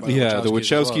produced by the Wachowskis.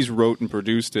 Wachowskis wrote and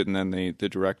produced it, and then the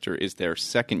director is their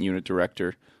second unit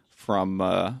director from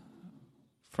The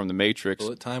Matrix.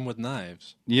 Bullet Time with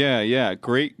Knives. Yeah.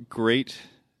 Great,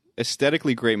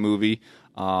 aesthetically great movie.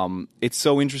 It's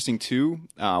so interesting too.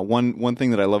 One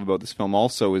thing that I love about this film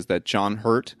also is that John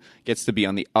Hurt gets to be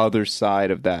on the other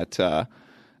side of that,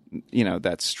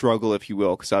 that struggle, if you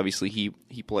will, because obviously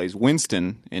he plays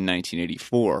Winston in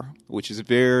 1984, which is a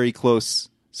very close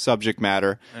subject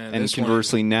matter, and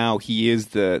conversely now he is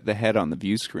the head on the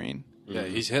view screen. Yeah,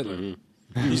 he's Hitler.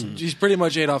 Mm-hmm. He's pretty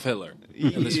much Adolf Hitler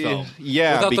in this film.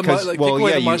 Yeah, without because take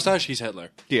away the mustache, he's Hitler.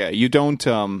 Yeah, you don't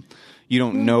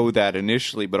know that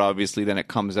initially, but obviously then it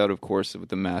comes out, of course, with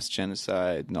the mass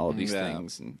genocide and all of these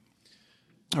things,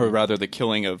 or rather the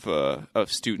killing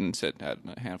of students at a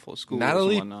handful of schools.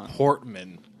 Natalie and whatnot.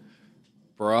 Portman,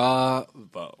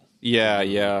 bravo.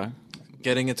 Yeah.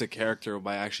 Getting into character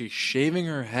by actually shaving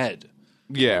her head.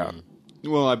 Yeah.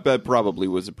 Well, I bet probably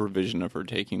was a provision of her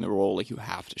taking the role. Like, you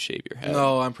have to shave your head.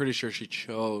 No, I'm pretty sure she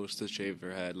chose to shave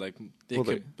her head. Like,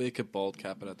 they could bald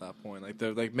cap it at that point.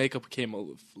 Like, makeup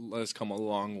has come a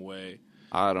long way.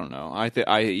 I don't know.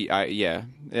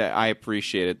 I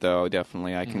appreciate it though.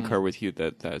 Definitely, I concur with you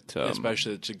that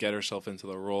especially to get herself into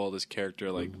the role, this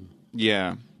character, like,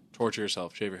 yeah. Torture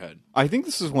yourself, shave your head. I think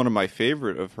this is one of my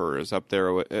favorite of hers up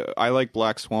there. I like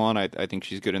Black Swan. I think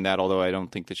she's good in that, although I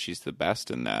don't think that she's the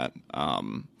best in that.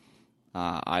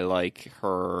 I like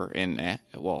her in.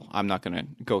 Well, I'm not going to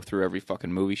go through every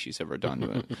fucking movie she's ever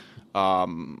done.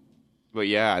 But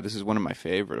yeah, this is one of my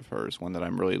favorite of hers. One that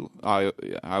I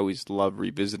always love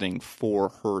revisiting for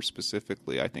her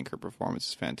specifically. I think her performance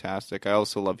is fantastic. I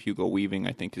also love Hugo Weaving.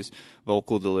 I think his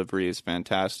vocal delivery is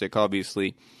fantastic.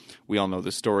 Obviously, we all know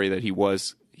the story that he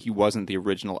wasn't the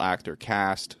original actor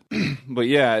cast. But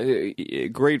yeah,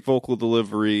 great vocal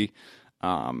delivery.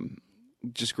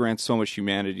 Just grants so much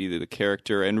humanity to the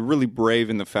character, and really brave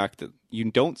in the fact that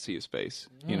you don't see his face.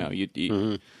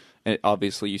 And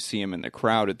obviously, you see him in the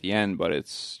crowd at the end, but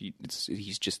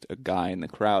he's just a guy in the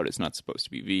crowd. It's not supposed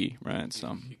to be V, right?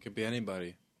 So he could be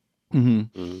anybody.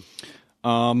 Mm-hmm.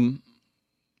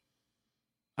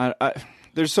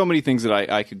 There's so many things that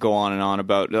I could go on and on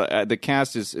about. The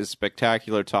cast is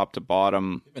spectacular, top to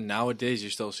bottom. Even nowadays, you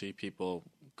still see people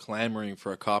clamoring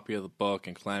for a copy of the book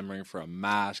and clamoring for a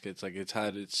mask. It's like it's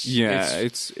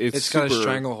got a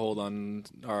stranglehold on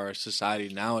our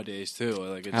society nowadays too.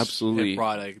 Like absolutely, it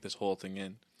brought this whole thing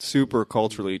in. Super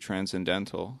culturally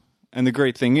transcendental. And the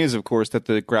great thing is, of course, that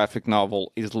the graphic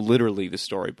novel is literally the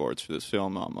storyboards for this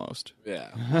film, almost. Yeah.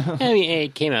 I mean,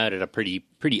 it came out at a pretty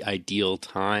ideal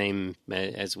time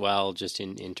as well, just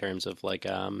in terms of like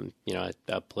a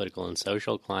political and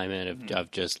social climate of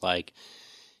just like.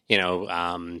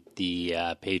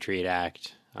 The Patriot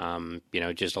Act,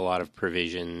 just a lot of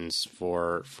provisions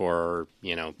for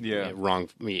wrong,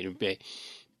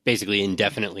 basically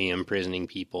indefinitely imprisoning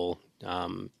people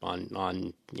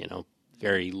on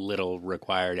very little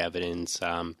required evidence.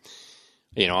 All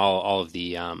of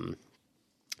the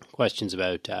questions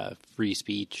about free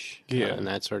speech and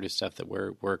that sort of stuff that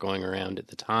were going around at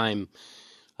the time.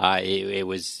 it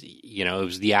was, it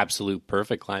was the absolute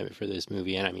perfect climate for this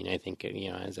movie. And I mean, I think,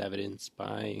 as evidenced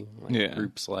by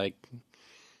groups like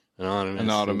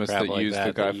Anonymous that like used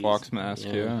the Guy Fawkes mask.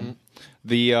 Yeah. Mm-hmm.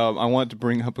 The I wanted to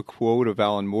bring up a quote of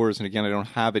Alan Moore's, and again, I don't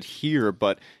have it here,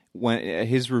 but when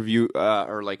his review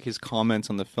or like his comments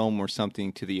on the film were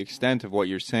something to the extent of what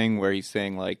you're saying, where he's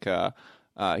saying like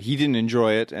he didn't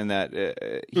enjoy it, and that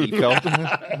he felt,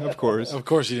 of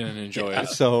course he didn't enjoy it.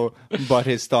 So, but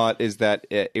his thought is that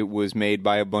it was made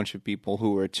by a bunch of people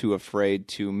who were too afraid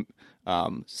to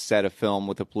set a film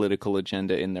with a political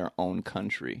agenda in their own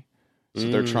country. So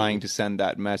they're trying to send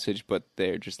that message, but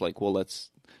they're just like, well, let's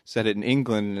set it in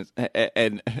England.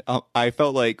 And I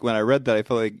felt like, when I read that, I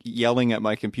felt like yelling at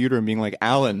my computer and being like,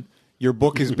 Alan, your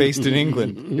book is based in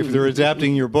England. If they're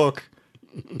adapting your book,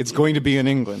 it's going to be in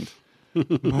England.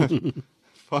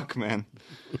 Fuck, man.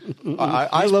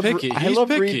 I love picky. I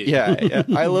love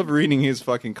I love reading his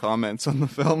fucking comments on the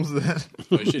films. That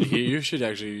You should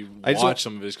actually watch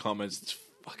some of his comments. It's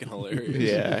fucking hilarious.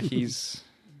 Yeah,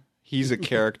 he's a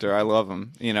character. I love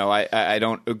him. I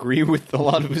don't agree with a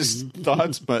lot of his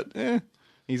thoughts, but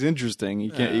he's interesting.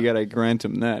 You gotta grant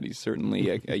him that. He's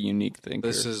certainly a unique thinker.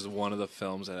 This is one of the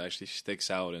films that actually sticks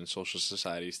out in social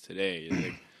societies today.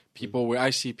 Like, I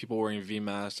see people wearing V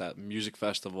masks at music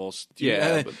festivals.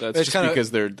 But that's just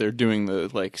because they're doing the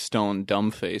like stone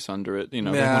dumb face under it. They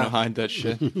want to hide that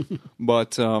shit.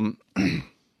 But in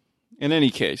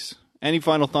any case, any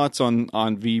final thoughts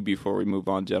on V before we move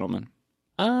on, gentlemen?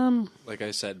 Like I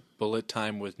said, bullet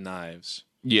time with knives.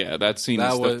 Yeah,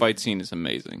 the fight scene is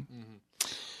amazing.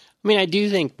 I mean, I do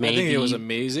think maybe... I think it was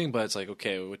amazing, but it's like,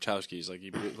 okay, Wachowski's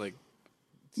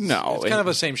no, it's kind of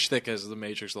the same shtick as The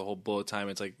Matrix. The whole bullet time.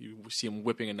 It's like you see him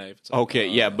whipping a knife. It's like,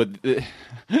 okay, but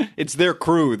it's their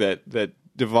crew that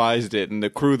devised it, and the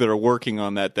crew that are working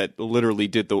on that literally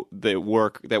did the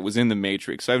work that was in The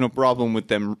Matrix. So I have no problem with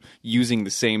them using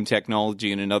the same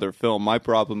technology in another film. My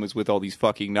problem is with all these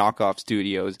fucking knockoff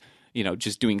studios,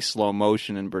 just doing slow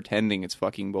motion and pretending it's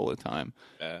fucking bullet time.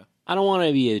 Yeah. I don't want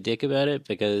to be a dick about it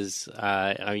because,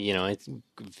 it's a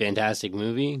fantastic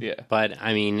movie. Yeah. But,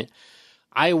 I mean,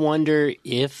 I wonder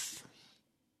if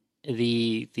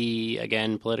the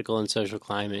again, political and social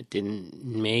climate didn't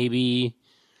maybe...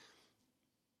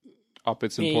 up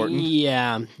its importance.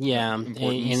 Yeah.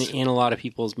 In a lot of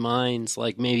people's minds,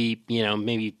 like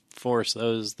maybe force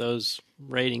those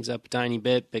ratings up a tiny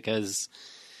bit because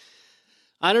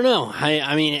I don't know.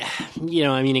 I mean,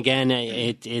 again,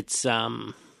 it's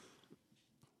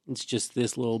just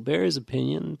this little bear's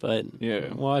opinion, but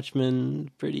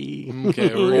Watchmen pretty.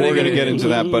 Okay, we're gonna get into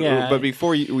that, but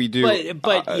before we do,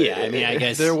 but I mean, I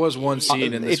guess there was one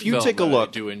scene in this if you film take a look,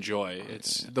 I do enjoy.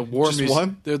 It's the War Just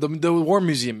Museum. one? The War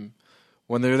Museum.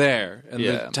 When they're there, and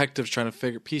the detective's trying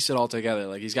to piece it all together.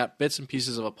 Like, he's got bits and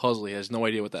pieces of a puzzle. He has no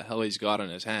idea what the hell he's got on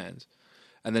his hands.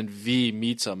 And then V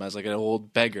meets him as like an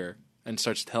old beggar and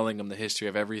starts telling him the history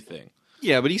of everything.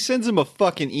 Yeah, but he sends him a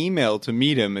fucking email to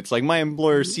meet him. It's like my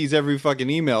employer sees every fucking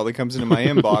email that comes into my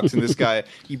inbox, and this guy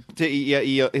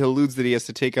he alludes that he has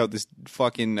to take out this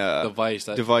fucking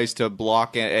device to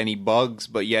block any bugs,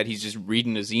 but yet he's just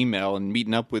reading his email and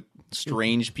meeting up with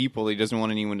strange people that he doesn't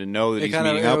want anyone to know that he's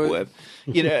meeting up with.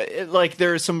 Like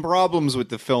there are some problems with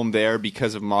the film there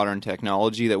because of modern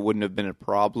technology that wouldn't have been a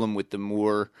problem with the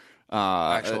Moore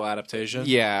actual adaptation.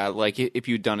 Yeah, like if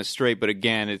you'd done it straight, but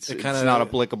again, it's not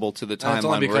applicable to the timeline. It's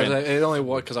only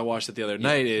because I watched it the other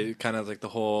night. It kind of like the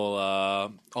whole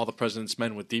All the President's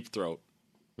Men with Deep Throat.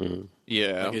 Mm-hmm.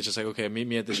 Yeah, like it's just like, okay, meet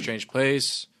me at this strange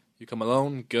place. You come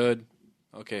alone, good.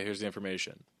 Okay, here's the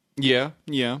information. Yeah.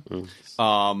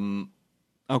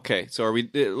 Okay, so are we?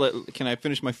 Can I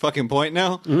finish my fucking point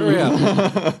now?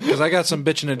 Yeah, because I got some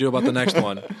bitching to do about the next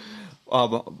one.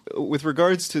 With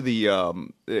regards to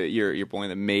the your point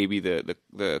that maybe the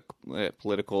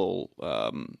political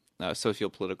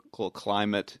socio-political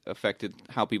climate affected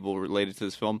how people related to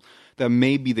this film, that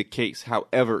may be the case.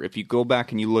 However, if you go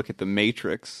back and you look at The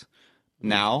Matrix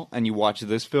now and you watch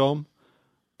this film,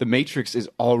 The Matrix is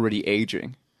already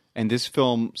aging, and this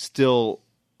film still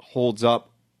holds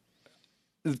up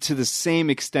to the same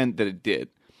extent that it did.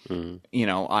 Mm-hmm.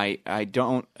 I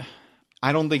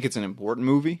don't think it's an important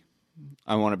movie.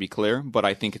 I want to be clear, but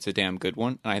I think it's a damn good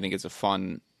one, and I think it's a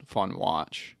fun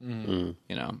watch.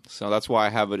 Mm-hmm. So that's why I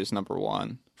have it as number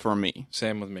one for me.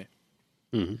 Same with me.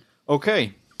 Mm-hmm.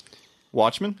 Okay,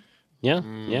 Watchmen. Yeah.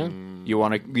 You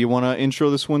want to intro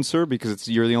this one, sir, because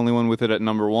you're the only one with it at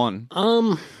number one.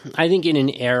 I think in an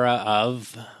era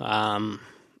of a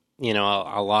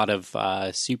lot of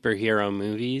superhero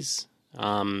movies,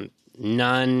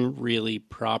 none really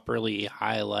properly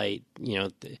highlight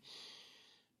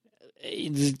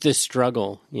the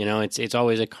struggle, it's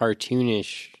always a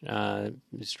cartoonish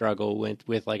struggle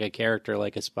with like a character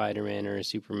like a Spider-Man or a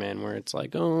Superman, where it's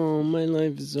like, oh, my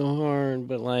life is so hard,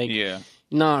 but like,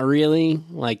 not really.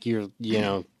 Like you're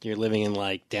living in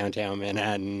like downtown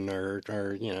Manhattan or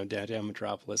downtown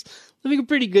Metropolis, living a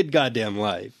pretty good goddamn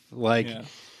life. Like,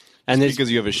 and it's because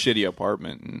you have a shitty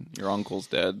apartment and your uncle's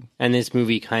dead. And this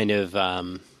movie kind of,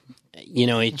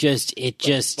 it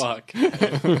just fuck.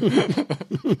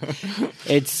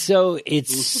 Some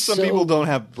people don't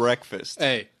have breakfast.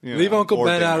 Hey, leave Uncle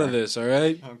Ben out of this, all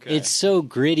right? Okay. It's so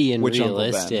gritty and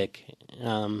realistic.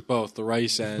 Both the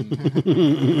rice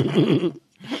and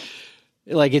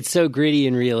like, it's so gritty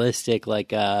and realistic. Like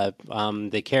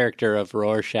the character of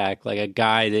Rorschach, like a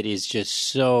guy that is just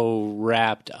so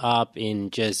wrapped up in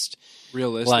just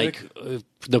realistic, like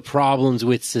the problems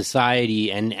with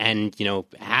society, and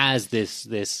has this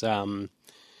this power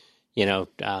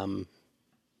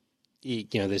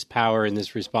and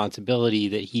this responsibility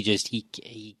that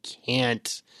he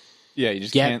can't you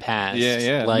just get can't past.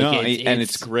 Like, no,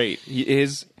 it's great. He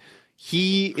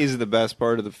is the best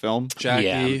part of the film.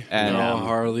 Jackie and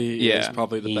Harley is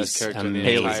probably the best character in the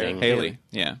entire Haley.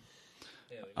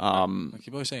 I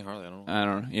keep always saying Harley. I don't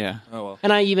know. Yeah. Oh well.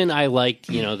 And I liked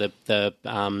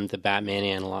the Batman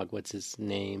analog. What's his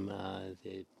name?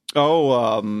 Night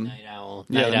Owl.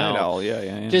 Night Owl.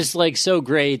 Yeah. Just like so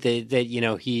great that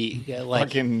he like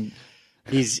fucking.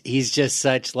 He's just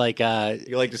such like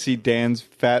You like to see Dan's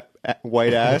fat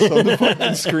white ass on the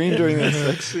fucking screen during that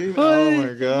sex scene? Oh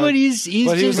my god! But he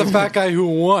was the fat guy who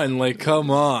won. Like, come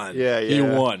on. Yeah. He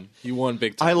won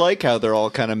big time. I like how they're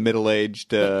all kind of middle aged.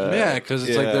 Because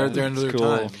it's like they're under their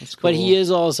time. Cool. But he's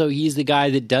the guy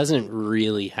that doesn't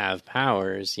really have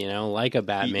powers, like a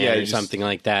Batman or something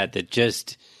like that. That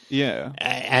just. Yeah.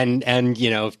 And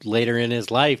later in his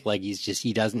life, like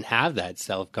he doesn't have that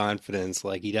self-confidence.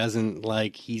 Like he doesn't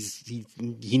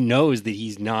he knows that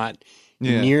he's not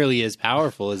nearly as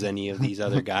powerful as any of these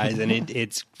other guys, and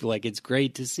it's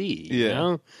great to see. You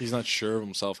know? He's not sure of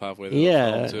himself halfway through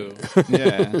the film too.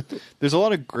 Yeah. There's a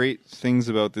lot of great things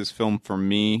about this film for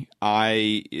me.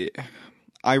 I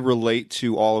relate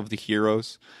to all of the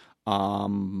heroes.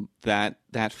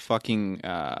 That fucking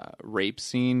rape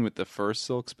scene with the first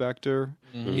Silk Spectre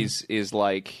is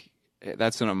like,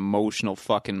 that's an emotional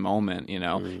fucking moment,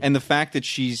 and the fact that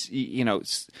she's,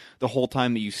 the whole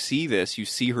time that you see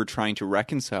her trying to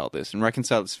reconcile this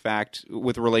fact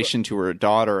with relation to her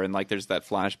daughter, and like there's that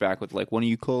flashback with like, when do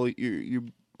you call your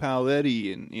pal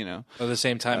Eddie, and At the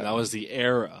same time, that was the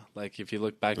era. Like, if you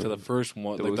look back to the first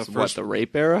one, like the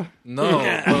rape era. No,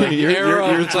 like you're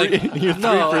three for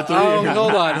three.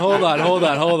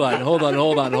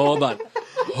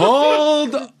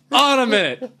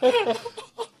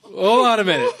 Hold on a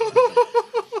minute.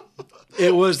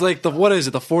 It was like the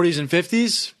 40s and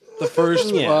 50s. The first,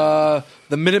 the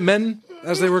Minutemen,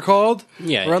 as they were called,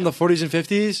 around the 40s and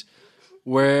 50s,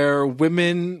 where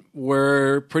women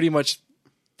were pretty much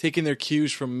taking their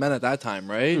cues from men at that time,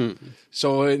 right?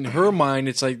 So in her mind,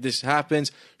 it's like, this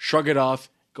happens, shrug it off,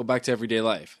 go back to everyday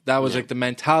life. That was like the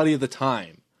mentality of the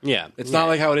time. Yeah. It's not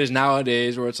like how it is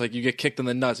nowadays, where it's like you get kicked in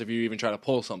the nuts if you even try to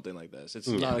pull something like this. It's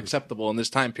not acceptable in this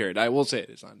time period. I will say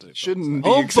it's not acceptable. Shouldn't be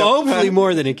hopefully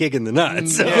more than a kick in the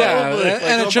nuts. And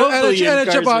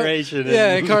incarceration.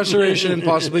 Incarceration and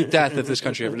possibly death if this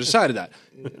country ever decided that.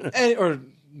 Or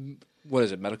what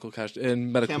is it? Chemical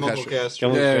castration.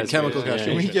 Chemical castration.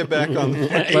 Can we get back on the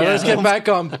But let's get back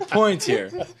on point here.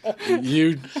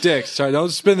 You dicks. Sorry, don't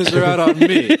spin this around on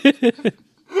me.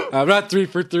 I'm not 3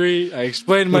 for 3. I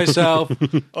explained myself.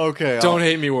 Okay. Don't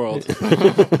hate me, world.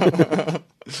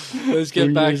 Let's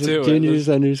get back to it. Juniors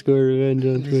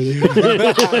 _revenge on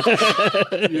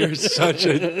Twitter. You're such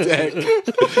a dick.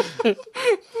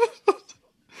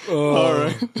 All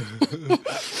right.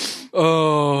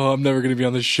 Oh, I'm never going to be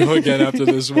on the show again after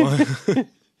this one.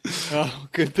 Oh,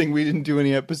 good thing we didn't do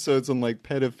any episodes on like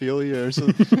pedophilia or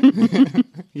something.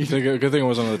 You think a good thing it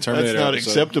was on the Terminator. That's not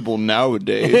episode. acceptable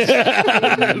nowadays.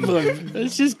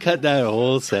 Let's just cut that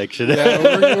whole section. Yeah,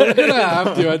 we're gonna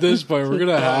have to at this point. We're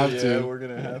gonna have to. We're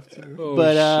gonna have to. Oh,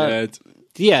 But shit.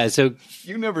 yeah, so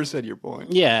You never said your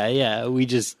point. yeah, we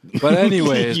just. But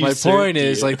anyways, my Usurped point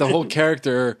is you. like the whole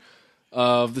character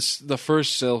of the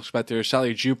first Silk Spectre,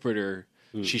 Sally Jupiter.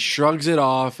 She shrugs it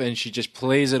off and she just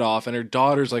plays it off, and her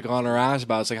daughter's like on her ass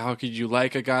about it. It's like, how could you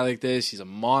like a guy like this? He's a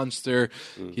monster.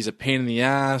 He's a pain in the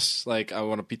ass. Like, I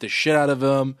want to beat the shit out of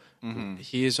him.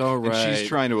 He is all right. And she's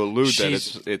trying to allude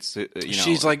that it's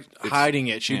she's like hiding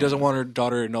it. She doesn't want her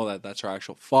daughter to know that that's her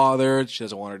actual father. She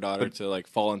doesn't want her daughter to like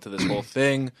fall into this whole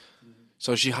thing.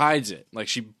 So she hides it. Like,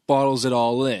 she bottles it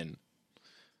all in.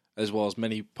 as well as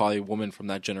many probably women from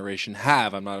that generation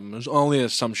have. It's only an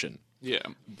assumption. Yeah.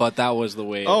 But that was the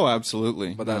way. Oh,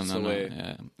 absolutely. But that's the way.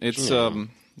 Yeah. It's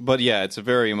but yeah, it's a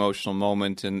very emotional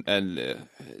moment, and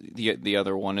the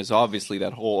other one is obviously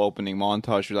that whole opening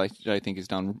montage, which I think is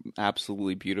done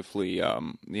absolutely beautifully.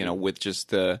 With just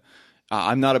the,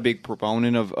 I'm not a big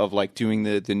proponent of like doing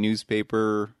the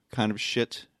newspaper kind of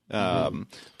shit. But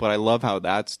I love how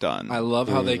that's done. I love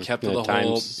how they kept the times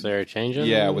whole. they're changing.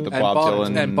 Yeah, with the Bob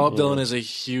Dylan. And Bob Dylan is a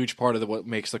huge part of what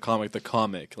makes the comic the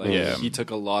comic. Like he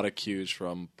took a lot of cues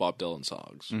from Bob Dylan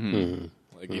songs. Mm-hmm.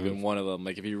 Like even one of them,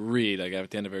 like if you read, like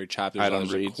at the end of every chapter,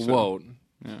 there's a quote. So,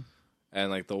 yeah. And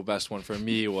like the best one for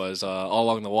me was "All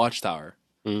Along the Watchtower,"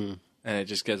 and it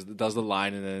just does the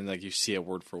line, and then like you see it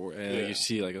word for word, and you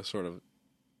see like a sort of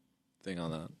thing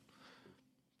on that.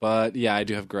 But yeah, I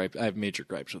do have I have major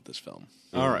gripes with this film.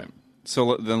 All right,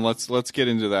 so then let's get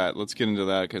into that. Let's get into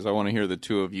that because I want to hear the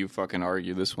two of you fucking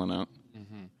argue this one out.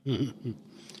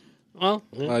 Well,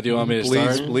 Do you want me to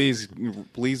start?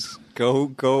 Please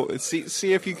go.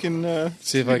 See if you can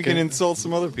See if I you can can- insult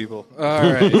some other people. All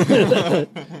right.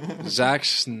 Zack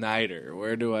Snyder,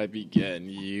 where do I begin?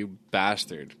 You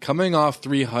bastard. Coming off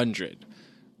 300,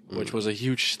 which was a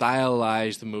huge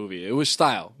stylized movie. It was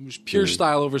style. It was pure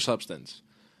style over substance.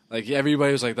 Like,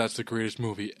 everybody was like, that's the greatest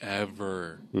movie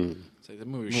ever. It's like, the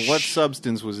movie was What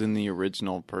substance was in the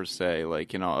original per se?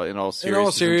 Like in all in all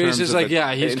seriousness, seriousness, it's like,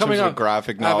 he's coming up up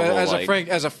graphic novel.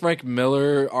 as a Frank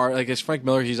Miller art. Like, as Frank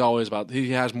Miller, he's always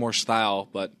he has more style,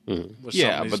 but with some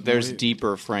of these but there's movies-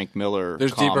 deeper Frank Miller.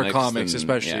 There's deeper comics, than-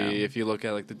 especially if you look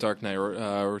at like the Dark Knight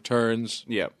Returns.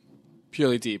 Yeah.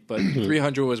 Purely deep, but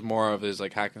 300 was more of his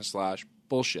like hack and slash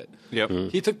bullshit. Yep.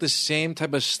 He took the same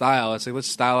type of style. It's like,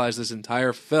 let's stylize this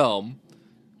entire film,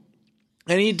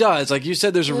 and he does. Like you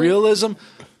said, there's realism.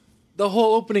 The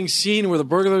whole opening scene where the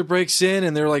burglar breaks in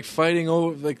and they're like fighting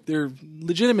over, like they're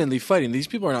legitimately fighting. These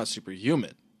people are not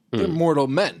superhuman; they're mortal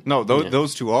men. No,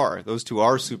 those two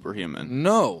are superhuman.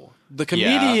 No, the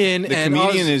comedian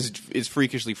is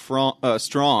freakishly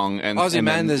strong, and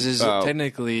Ozymandias is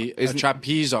technically a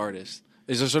trapeze artist.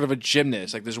 Is a sort of a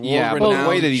gymnast, like this Yeah, world-renowned but the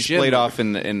way that he's played gymnast. off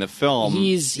in the film,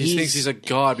 He thinks he's a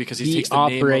god because he takes the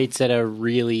operates at a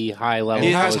really high level.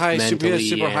 He has both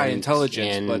super high and-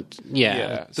 intelligence, and- but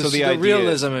yeah. So So the the idea-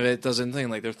 realism of it doesn't think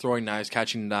like they're throwing knives,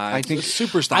 catching knives. I think- It's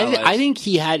super stylized. I think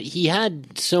he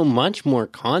had so much more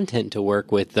content to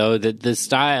work with, though, that the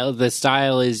style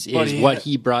is But he what had-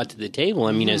 he brought to the table.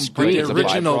 I mean, a but screen. the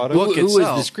original byproduct. book who was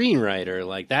itself. the screenwriter?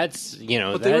 Like that's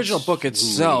But the original book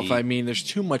itself, I mean, there's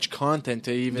too much content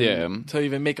to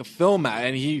even make a film at,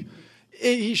 and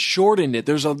he shortened it.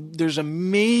 There's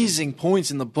amazing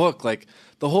points in the book, like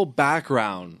the whole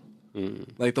background,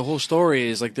 like the whole story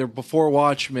is like they're before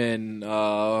Watchmen,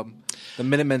 the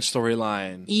Minutemen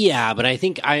storyline. Yeah, but I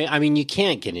think I mean you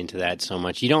can't get into that so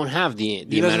much. You don't have the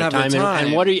doesn't amount of have the time, and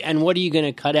time. what are you going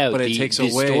to cut out? But the, it takes the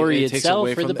away story it takes itself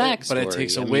away or from the backstory. But it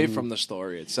takes away from the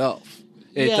story itself.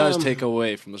 It Yeah. does take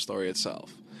away from the story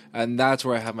itself, and that's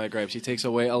where I have my gripes. He takes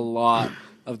away a lot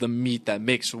of the meat that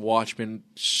makes Watchmen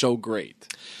so great.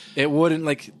 It wouldn't,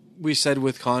 like we said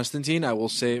with Constantine, I will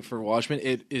say it for Watchmen,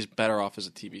 it is better off as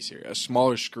a TV series. A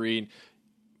smaller screen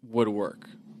would work.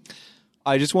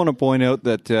 I just want to point out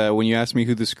that when you ask me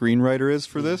who the screenwriter is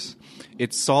for this,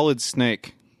 it's Solid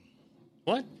Snake.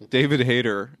 What? David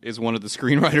Hayter is one of the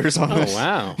screenwriters on Oh this.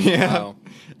 wow! Yeah, Wow.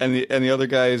 and the other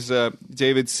guy is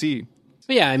David C.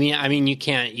 But yeah, I mean, you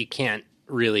can't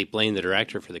really blame the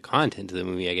director for the content of the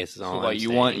movie. I guess is all. What, I'm you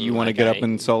saying. want to Like, get up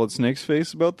in Solid Snake's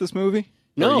face about this movie?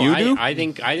 No, Or you do? I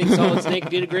think Solid Snake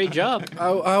did a great job.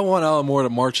 I want Alan Moore to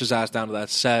march his ass down to that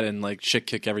set and like shit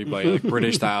kick everybody like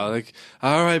British style. Like,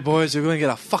 all right, boys, we're gonna get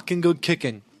a fucking good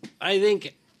kicking. I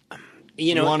think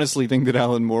You honestly think that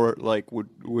Alan Moore like would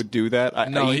do that?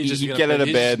 He'd gonna get out of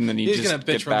bitch- bed and then he'd he's just gonna bitch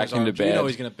get from back his into armchair. bed. You know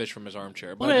he's gonna bitch from his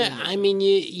armchair. But But I mean,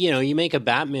 you make a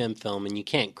Batman film and you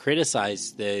can't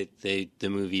criticize the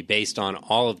movie based on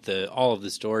all of the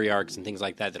story arcs and things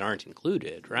like that aren't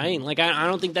included, right? Like I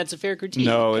don't think that's a fair critique.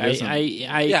 No, it isn't.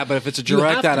 yeah, but if it's a you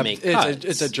direct have to make cuts.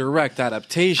 it's a direct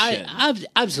adaptation.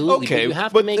 Absolutely, but you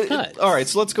have to make cuts. All right,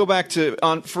 so let's go back to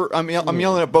I'm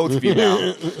yelling at both of you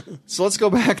now. So let's go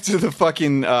back to the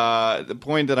fucking the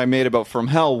point that I made about From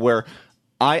Hell, where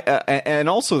I and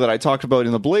also that I talked about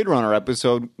in the Blade Runner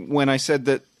episode when I said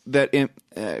that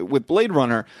with Blade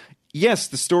Runner, yes,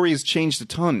 the story has changed a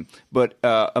ton, but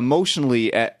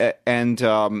emotionally and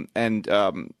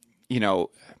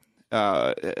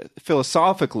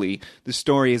philosophically, the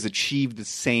story has achieved the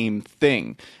same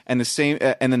thing, and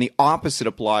then the opposite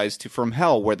applies to From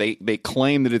Hell, where they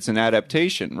claim that it's an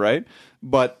adaptation, right?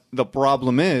 But the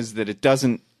problem is that it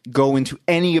doesn't go into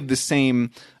any of the same,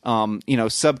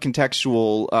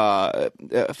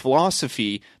 subcontextual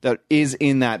philosophy that is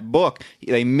in that book.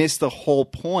 They miss the whole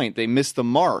point. They miss the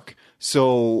mark.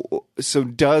 So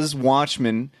does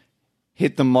Watchmen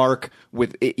hit the mark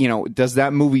with, does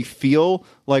that movie feel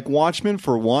like Watchmen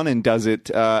for one, and does it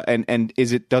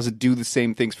does it do the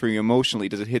same things for you emotionally?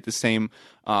 Does it hit the same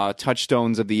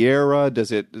touchstones of the era?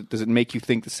 Does it make you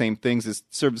think the same things? Does it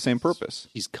serve the same purpose?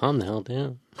 He's calm the hell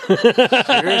down.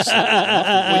 Seriously.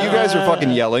 Well, you guys are fucking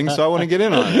yelling, so I want to get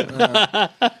in on it.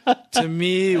 To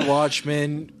me,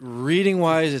 Watchmen, reading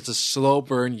wise, it's a slow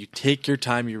burn. You take your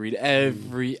time. You read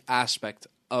every aspect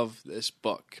of this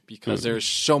book because there's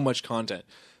so much content.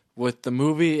 With the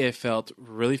movie, it felt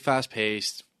really fast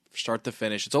paced, start to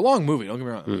finish. It's a long movie. Don't get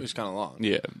me wrong; it was kind of long.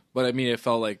 Yeah, but I mean, it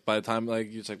felt like by the time,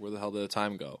 it's like, where the hell did the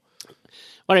time go?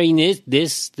 Well, I mean,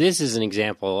 this is an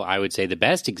example. I would say the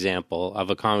best example of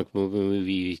a comic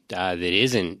movie that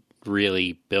isn't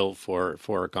really built for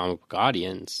a comic book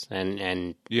audience, and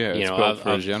it's built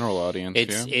for a general audience.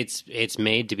 It's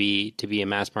made to be a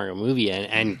mass market movie,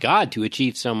 and God, to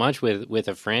achieve so much with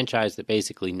a franchise that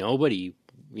basically nobody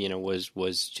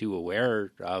was too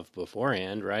aware of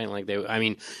beforehand, right? Like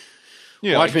Watchmen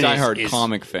like diehard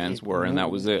comic fans were, and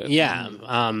that was it. Yeah,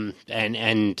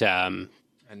 and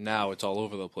now it's all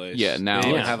over the place. Yeah, now they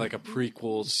even have like a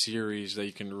prequel series that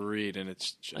you can read, and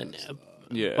it's just.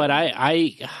 Yeah, but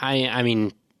I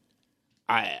mean,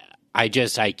 I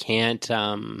can't.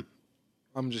 I'm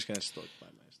just gonna stick by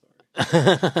my story.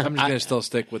 I'm just gonna still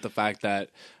stick with the fact that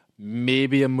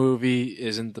maybe a movie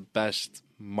isn't the best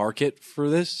market for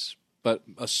this, but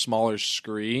a smaller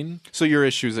screen. So your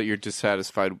issue is that you're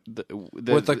dissatisfied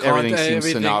with the everything content.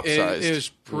 seems synopsized.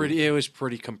 It was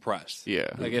pretty compressed.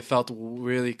 Yeah, like it felt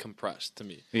really compressed to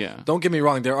me. Yeah, don't get me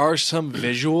wrong. There are some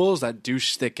visuals that do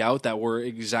stick out that were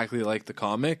exactly like the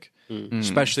comic,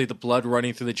 especially the blood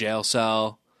running through the jail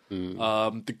cell,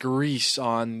 the grease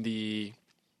on the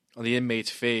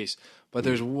inmate's face. But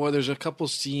there's a couple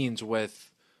scenes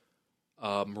with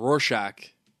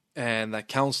Rorschach and that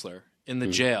counselor in the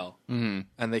jail, and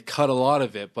they cut a lot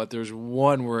of it, but there's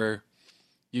one where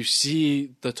you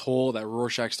see the toll that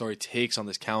Rorschach's story takes on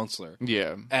this counselor.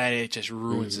 Yeah. And it just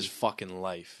ruins his fucking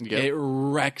life. Yep. It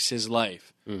wrecks his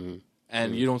life.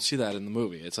 And you don't see that in the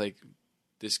movie. It's like,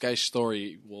 this guy's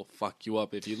story will fuck you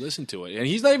up if you listen to it. And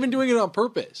he's not even doing it on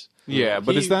purpose. Yeah,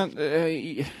 but is that...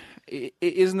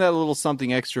 isn't that a little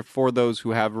something extra for those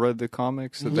who have read the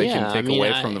comics that they can take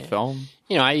away from the film?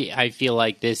 I feel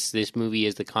like this movie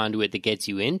is the conduit that gets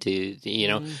you into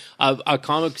a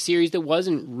comic series that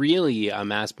wasn't really a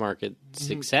mass market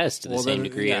success to the same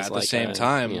degree as at the same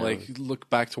time. Like, look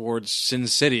back towards Sin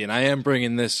City, and I am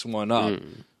bringing this one up.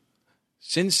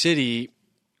 Sin City,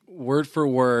 word for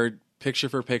word, picture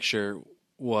for picture,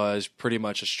 was pretty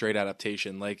much a straight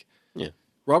adaptation. Like,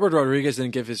 Robert Rodriguez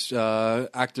didn't give his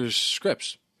actors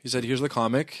scripts. He said, here's the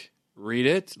comic, read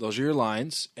it, those are your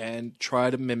lines, and try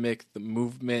to mimic the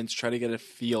movements, try to get a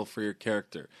feel for your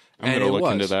character. I'm going to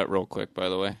look into that real quick, by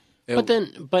the way.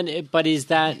 But is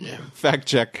that... Fact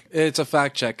check. It's a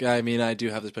fact check. I mean, I do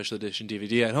have the special edition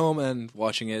DVD at home, and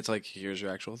watching it, it's like, here's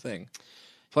your actual thing.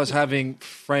 Plus, having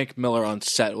Frank Miller on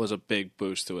set was a big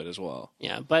boost to it as well.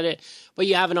 Yeah, but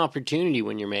you have an opportunity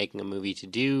when you're making a movie to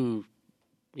do...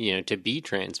 to be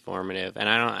transformative, and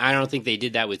I don't think they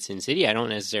did that with Sin City. I don't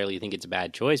necessarily think it's a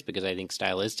bad choice because I think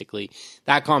stylistically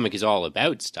that comic is all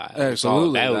about style. Absolutely, it's all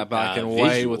about that black and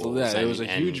white with it was a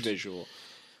and, huge visual.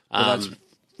 But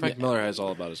Frank Miller has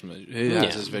all about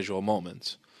his visual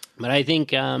moments. But I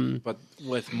think, but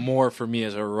with more for me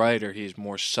as a writer, he's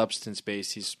more substance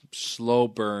based. He's slow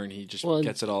burn. He just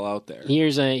gets it all out there.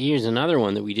 Here's another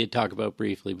one that we did talk about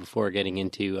briefly before getting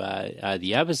into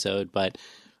the episode, but.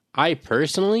 I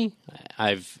personally,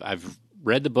 I've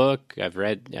read the book, I've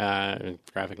read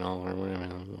graphic novel or whatever I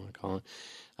don't know what to call it,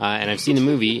 and I've seen the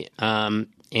movie,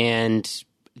 and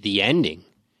the ending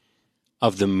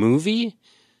of the movie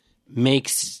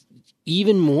makes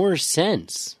even more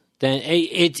sense than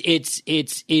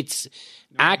it's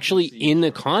actually in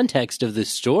the context of the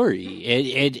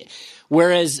story.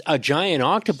 Whereas a giant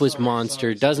octopus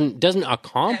monster doesn't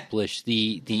accomplish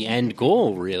the end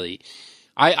goal really.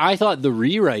 I thought the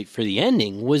rewrite for the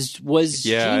ending was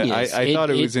genius. I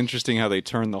thought it was interesting how they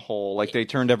turned the whole, like they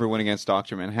turned everyone against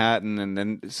Dr. Manhattan, and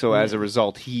then so as a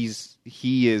result he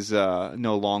is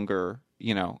no longer,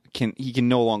 he can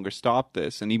no longer stop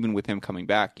this, and even with him coming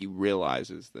back he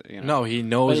realizes that no, he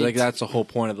knows, like that's the whole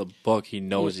point of the book. He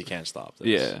knows he can't stop this.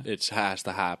 Yeah, it has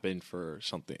to happen for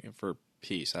something, for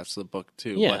peace. That's the book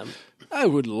too. Yeah, but I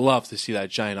would love to see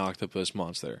that giant octopus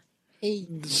monster.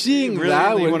 Seeing Really?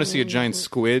 that You would, want to see a giant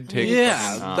squid take?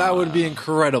 that would be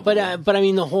incredible. But I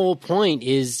mean, the whole point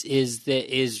is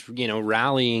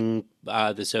rallying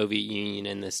the Soviet Union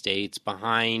and the States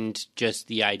behind just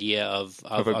the idea of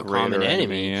a greater common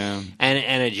enemy. yeah.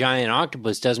 And a giant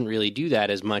octopus doesn't really do that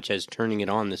as much as turning it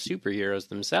on the superheroes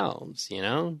themselves.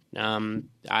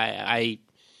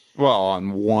 Well,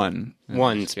 on one. in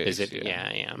One this case, specific,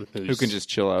 yeah. Who can just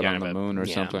chill out on the moon or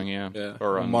yeah. something, yeah. Yeah.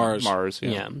 Or on Mars. Mars, yeah.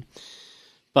 Yeah.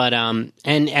 But and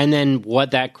then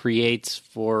what that creates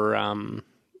for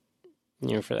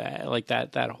for that, like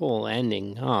that whole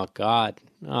ending. Oh God,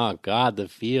 the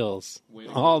feels,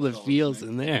 all the feels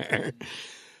in there.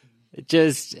 It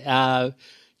just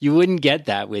you wouldn't get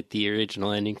that with the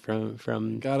original ending from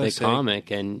the comic,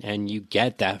 and you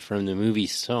get that from the movie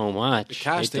so much. The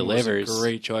casting it delivers. was a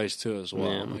great choice too, as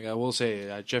well. Yeah. Like I will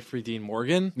say, Jeffrey Dean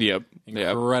Morgan, Yep.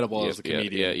 incredible as the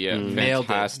comedian. Yeah. Nailed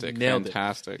Fantastic. it. Nailed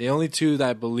Fantastic. it. The only two that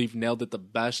I believe nailed it the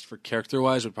best for character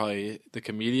wise would probably the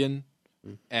comedian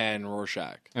and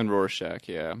Rorschach. And Rorschach,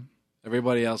 yeah.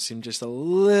 Everybody else seemed just a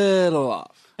little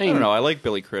off. I don't know. I like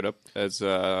Billy Crudup as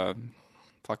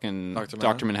fucking Dr.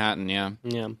 Dr. Manhattan, yeah.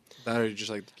 Yeah. That or just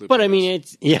like the blue. But I penis. mean,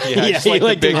 it's just you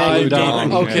like the big High blue Dong.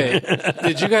 dong. Okay.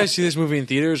 Did you guys see this movie in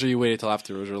theaters, or you waited till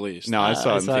after it was released? No, I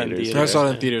saw it in theaters. I saw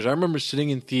it in theaters. I remember sitting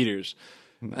in theaters,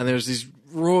 and there's these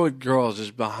row of girls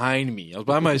just behind me. I was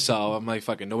by myself. I'm like,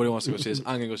 fucking, nobody wants to go see this. I'm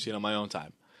going to go see it on my own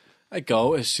time. I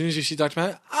go. As soon as you see Dr.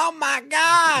 Manhattan, oh my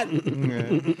God! Look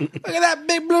at that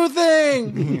big blue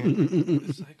thing!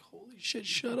 It's like, holy shit,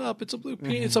 shut up. It's a blue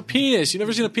penis. It's a penis. You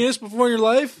never seen a penis before in your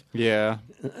life? Yeah.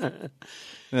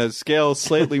 The scale is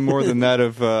slightly more than that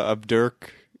of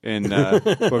Dirk in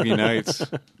Boogie Nights.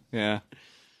 Yeah.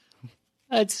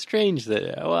 It's strange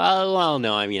that. Well,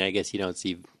 no. I mean, I guess you don't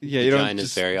see you don't vaginas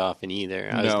just- very often either.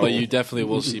 No. But you definitely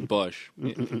will see Bush.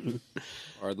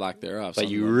 Or lack thereof. But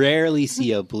you somewhere. rarely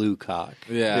see a blue cock.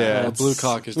 Yeah, Yeah. a blue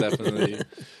cock is definitely.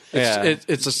 Yeah.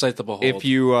 It's a sight to behold. If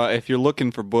you're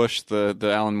looking for Bush, the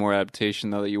Alan Moore adaptation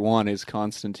though that you want is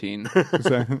Constantine.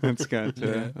 So that's got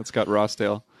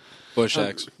Rossdale. Bush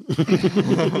X.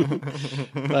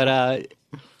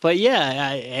 But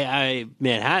yeah, I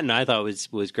Manhattan I thought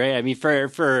was great. I mean, for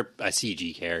a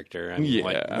CG character, I mean,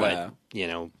 Yeah. what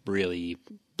really.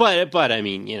 But I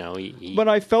mean, he But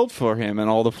I felt for him in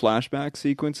all the flashback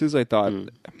sequences. I thought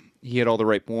he had all the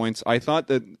right points. I thought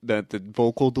that the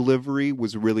vocal delivery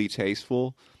was really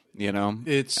tasteful.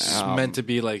 It's meant to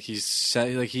be like he's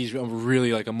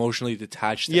really like emotionally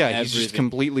detached. To Yeah, everything. he's just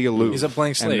completely aloof. He's a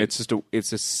blank slate. And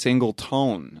it's a single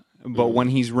tone. But when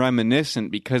he's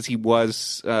reminiscent, because he's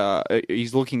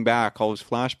looking back, all his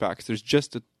flashbacks, there's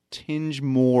just a tinge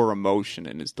more emotion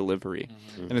in his delivery,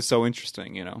 and it's so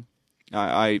interesting.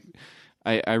 I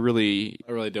really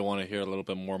did want to hear a little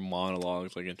bit more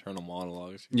monologues, like internal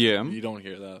monologues. Yeah. You don't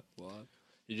hear that a lot.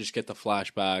 You just get the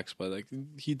flashbacks, but like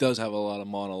he does have a lot of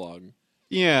monologue.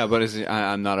 Yeah, but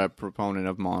I'm not a proponent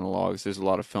of monologues. There's a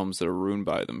lot of films that are ruined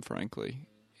by them, frankly.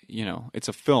 It's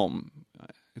a film.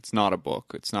 It's not a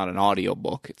book. It's not an audio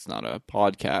book. It's not a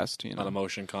podcast. Not a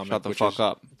motion comic. Shut the fuck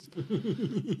up.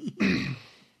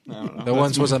 There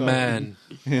once was a man.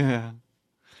 Yeah.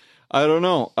 I don't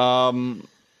know.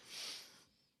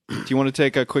 Do you want to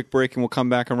take a quick break and we'll come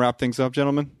back and wrap things up,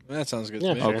 gentlemen? That sounds good Yeah,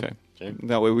 to me. sure. Okay. Sure.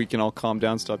 That way we can all calm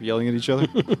down, stop yelling at each other.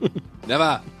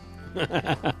 Never.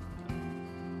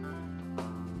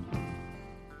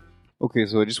 Okay,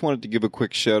 so I just wanted to give a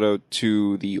quick shout out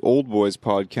to the Old Boys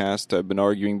podcast. I've been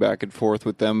arguing back and forth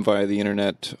with them via the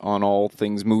internet on all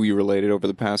things movie related over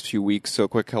the past few weeks, so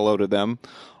quick hello to them.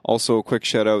 Also, a quick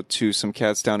shout out to some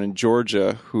cats down in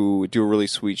Georgia who do a really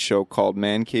sweet show called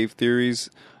Man Cave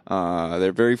Theories.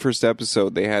 Their very first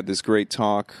episode, they had this great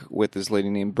talk with this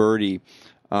lady named Birdie,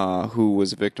 who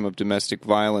was a victim of domestic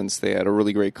violence. They had a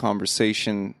really great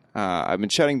conversation. I've been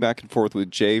chatting back and forth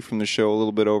with Jay from the show a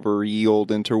little bit over ye old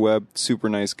interweb. Super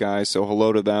nice guy, so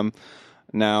hello to them.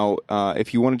 Now,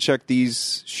 if you want to check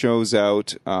these shows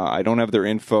out, I don't have their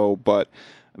info, but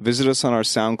visit us on our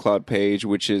SoundCloud page,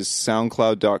 which is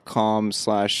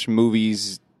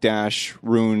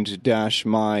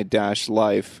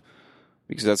soundcloud.com/movies-ruined-my-life,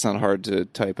 because that's not hard to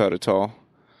type out at all.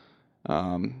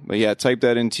 But yeah, type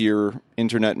that into your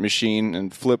internet machine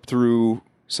and flip through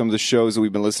some of the shows that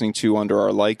we've been listening to under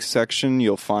our likes section.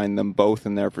 You'll find them both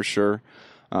in there for sure.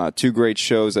 Two great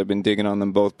shows. I've been digging on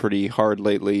them both pretty hard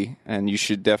lately, and you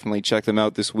should definitely check them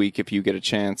out this week if you get a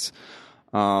chance.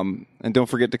 And don't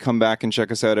forget to come back and check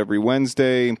us out every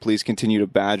Wednesday. And please continue to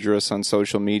badger us on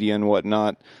social media and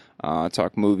whatnot.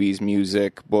 Talk movies,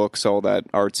 music, books, all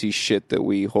that artsy shit that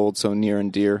we hold so near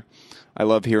and dear. I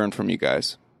love hearing from you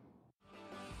guys.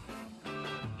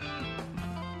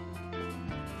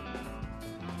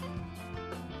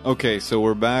 Okay, so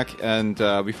we're back, and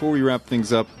before we wrap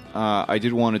things up, I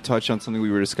did want to touch on something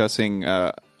we were discussing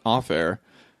off air,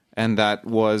 and that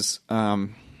was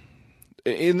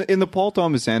in the Paul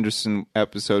Thomas Anderson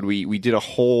episode, we did a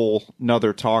whole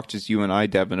another talk, just you and I,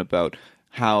 Devin, about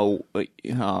how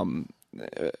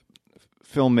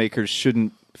filmmakers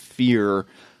shouldn't fear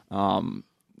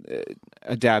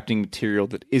adapting material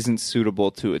that isn't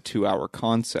suitable to a 2-hour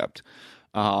concept.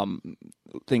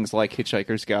 Things like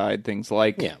Hitchhiker's Guide, things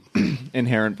like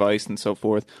Inherent Vice, and so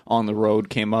forth. On the Road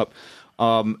came up,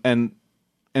 and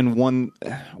one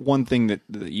thing that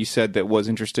you said that was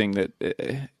interesting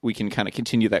that we can kind of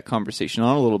continue that conversation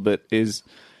on a little bit is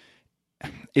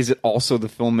it also the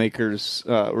filmmaker's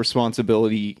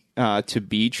responsibility to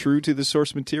be true to the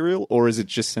source material, or is it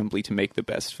just simply to make the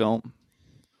best film?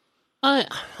 I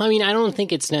mean, I don't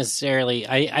think it's necessarily.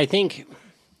 I think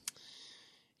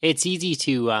it's easy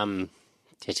to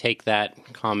take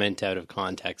that comment out of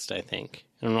context, I think.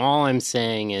 And all I'm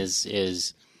saying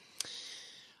is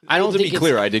I don't think to be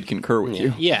clear, I did concur with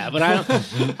you. Yeah, but I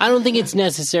don't think it's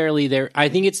necessarily their. I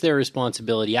think it's their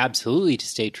responsibility, absolutely, to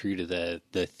stay true to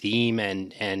the theme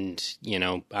and you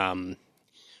know,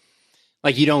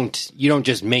 like you don't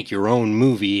just make your own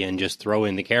movie and just throw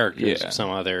in the characters of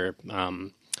some other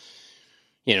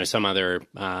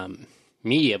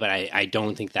media. But I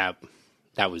don't think that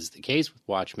was the case with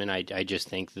Watchmen. I just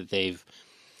think that they've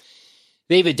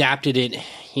adapted it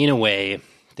in a way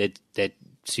that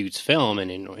suits film,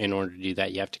 and in order to do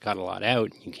that, you have to cut a lot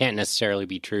out. You can't necessarily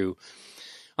be true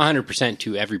 100%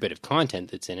 to every bit of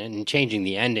content that's in it, and changing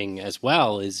the ending as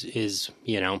well is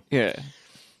Yeah.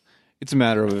 It's a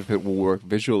matter of if it will work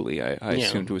visually, I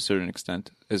assume, to a certain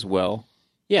extent as well.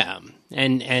 Yeah,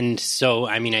 and so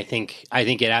I mean, I think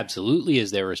it absolutely is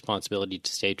their responsibility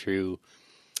to stay true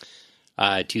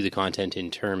to the content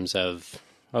in terms of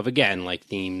again, like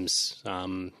themes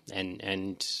and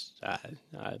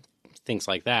things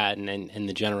like that, and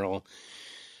the general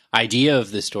idea of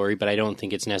the story. But I don't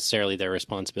think it's necessarily their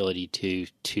responsibility to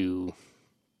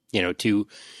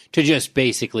just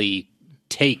basically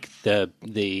take the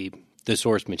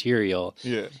source material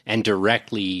and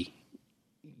directly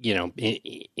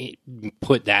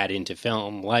put that into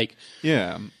film. Like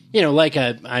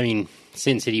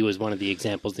Sin City was one of the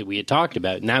examples that we had talked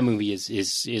about, and that movie is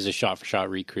a shot for shot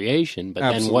recreation. But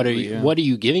absolutely, then what are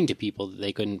you giving to people that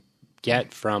they couldn't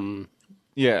get from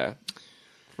the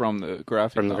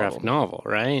graphic novel,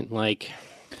 right? Like,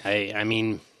 I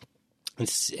mean,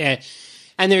 it's,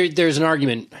 and there's an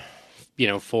argument,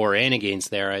 for and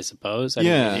against there, I suppose. I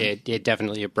mean, it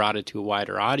definitely brought it to a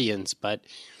wider audience, but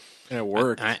and it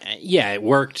worked. It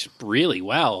worked really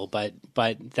well. But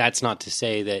that's not to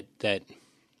say that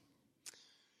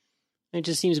it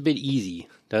just seems a bit easy,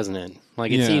 doesn't it?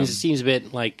 Like it seems a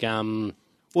bit like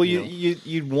well,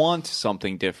 you'd want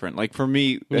something different. Like for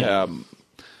me,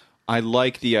 I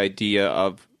like the idea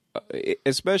of,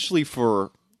 especially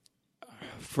for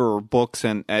books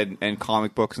and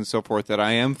comic books and so forth that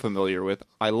I am familiar with.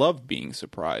 I love being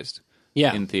surprised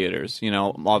in theaters.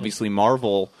 Obviously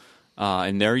Marvel,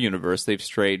 in their universe, they've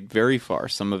strayed very far.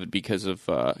 Some of it because of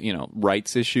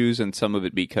rights issues, and some of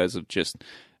it because of just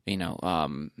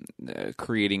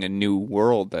creating a new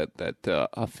world that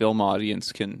a film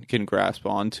audience can grasp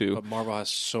onto. But Marvel has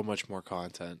so much more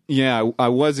content. Yeah, I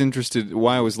was interested.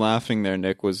 Why I was laughing there,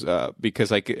 Nick, was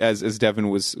because as Devin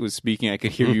was speaking, I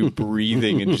could hear you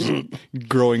breathing and just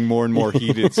growing more and more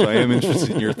heated. So I am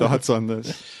interested in your thoughts on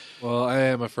this. Well, I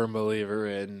am a firm believer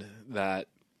in that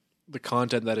the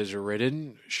content that is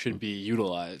written should be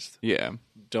utilized. Yeah.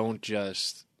 Don't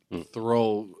just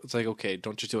throw. It's like, okay,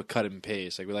 don't just do a cut and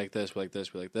paste. Like, we like this, we like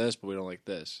this, we like this, but we don't like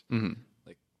this. Mm-hmm.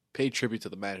 Like, pay tribute to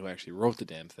the man who actually wrote the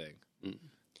damn thing.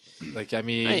 Like, I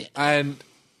mean, and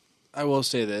I will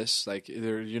say this: like,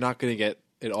 you're not going to get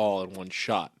it all in one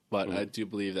shot, but I do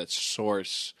believe that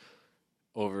source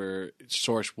will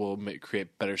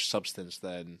create better substance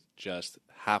than just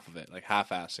half of it, like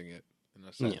half-assing it in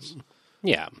a sense.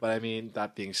 Yeah. But I mean,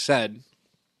 that being said,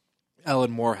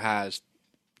 Alan Moore has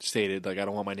stated, like, I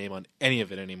don't want my name on any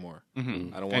of it anymore.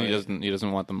 Mm-hmm. I don't want. He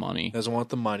doesn't want the money. He doesn't want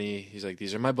the money. He's like,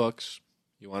 these are my books.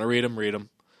 You want to read them, read them.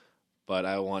 But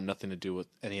I want nothing to do with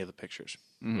any of the pictures.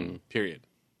 Mm-hmm. Period.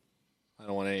 I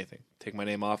don't want anything. Take my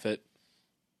name off it.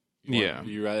 If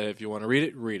you want to read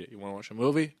it, read it. You want to watch a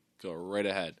movie, go right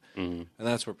ahead. Mm-hmm. And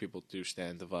that's where people do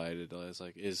stand divided. It's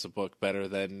like, is the book better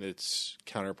than its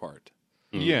counterpart?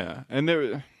 Mm-hmm. Yeah,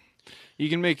 and you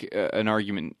can make an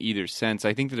argument in either sense.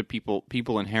 I think that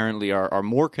people inherently are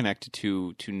more connected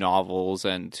to novels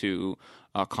and to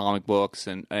comic books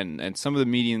and some of the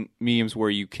mediums where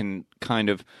you can kind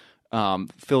of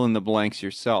fill in the blanks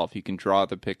yourself. You can draw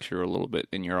the picture a little bit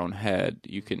in your own head.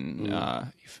 You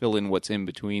can fill in what's in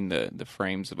between the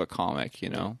frames of a comic, you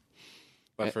know?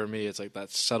 But for me, it's like that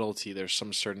subtlety. There's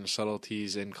some certain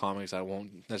subtleties in comics that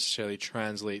won't necessarily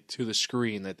translate to the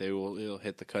screen, that it'll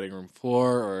hit the cutting room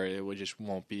floor, or just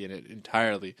won't be in it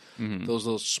entirely. Mm-hmm. Those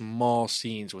little small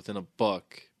scenes within a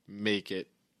book make it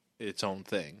its own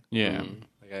thing. Yeah.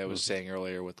 Like I was saying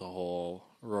earlier with the whole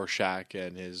Rorschach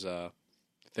and his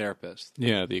therapist.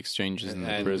 Yeah, the exchanges in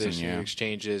the prison, the yeah.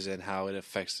 exchanges and how it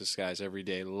affects this guy's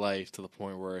everyday life to the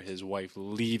point where his wife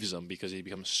leaves him because he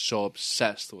becomes so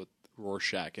obsessed with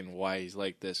Rorschach and why he's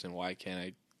like this and why can't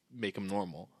I make him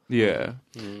normal. Yeah.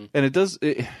 And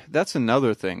that's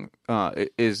another thing,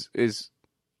 is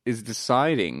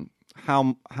deciding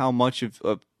how much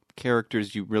of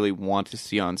characters you really want to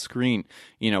see on screen.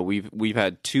 You know, we've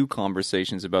had 2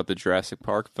 conversations about the Jurassic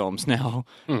Park films now,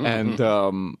 and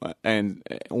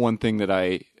one thing that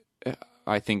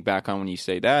I think back on when you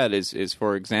say that is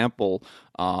for example,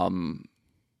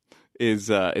 is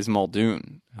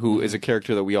Muldoon, who is a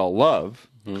character that we all love.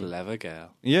 Clever girl.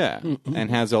 Yeah, and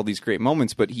has all these great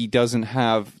moments, but he doesn't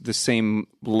have the same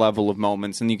level of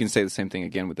moments. And you can say the same thing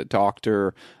again with the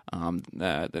Doctor,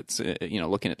 that's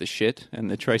looking at the shit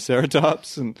and the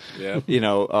Triceratops, and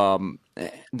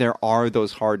there are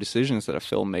those hard decisions that a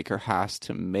filmmaker has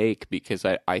to make, because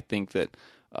I think that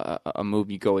a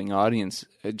movie-going audience,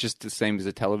 just the same as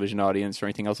a television audience or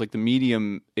anything else, like the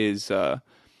medium is.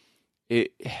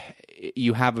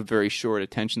 You have a very short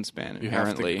attention span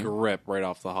inherently. You have to grip right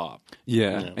off the hop.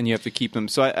 Yeah, and you have to keep them.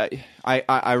 So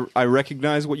I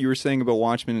recognize what you were saying about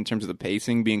Watchmen in terms of the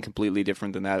pacing being completely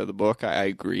different than that of the book. I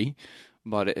agree,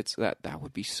 but it's that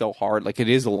would be so hard. Like, it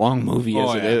is a long movie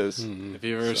it is. Mm-hmm. If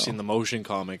you've ever seen the motion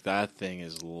comic, that thing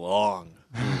is long.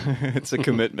 It's a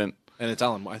commitment, and it's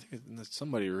Alan Moore. I think it's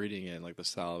somebody reading it in like the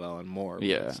style of Alan Moore. But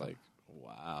yeah, it's like,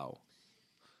 wow.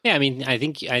 Yeah, I mean, I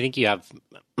think you have,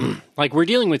 like, we're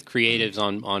dealing with creatives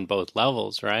on both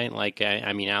levels, right? Like,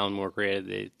 I mean, Alan Moore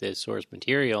created the source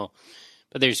material,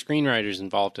 but there's screenwriters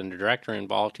involved and a director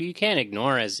involved who you can't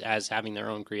ignore as having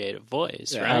their own creative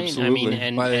voice, right? Absolutely.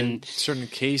 I mean, but in and certain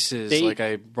cases, like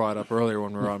I brought up earlier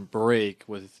when we were on break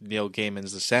with Neil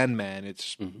Gaiman's The Sandman,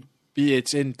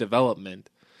 it's in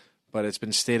development. But it's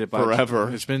been stated by forever.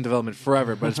 It's been in development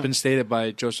forever, but it's been stated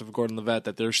by Joseph Gordon-Levitt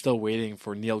that they're still waiting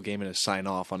for Neil Gaiman to sign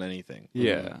off on anything.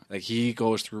 Yeah, like he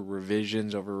goes through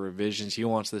revisions over revisions. He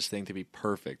wants this thing to be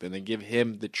perfect, and they give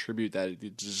him the tribute that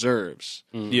it deserves.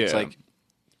 Yeah, it's like,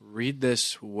 read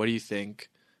this. What do you think?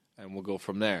 And we'll go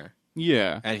from there.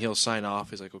 Yeah, and he'll sign off.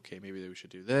 He's like, okay, maybe we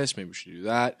should do this. Maybe we should do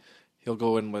that. He'll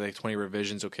go in with like 20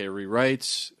 revisions. Okay,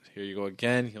 rewrites. Here you go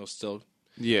again. He'll still.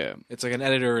 Yeah, it's like an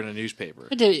editor in a newspaper.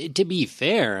 But to be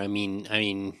fair, I mean,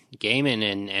 Gaiman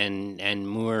and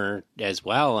Moore as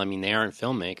well. I mean, they aren't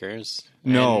filmmakers.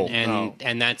 No,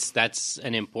 and that's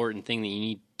an important thing that you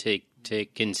need to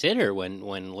consider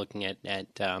when looking at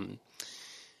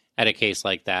a case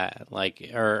like that,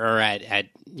 like or at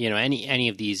any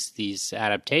of these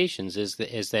adaptations is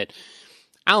that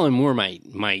Alan Moore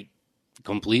might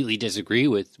completely disagree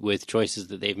with choices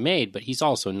that they've made, but he's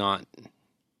also not.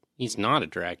 He's not a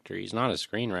director. He's not a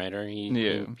screenwriter.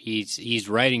 He's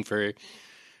writing for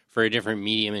a different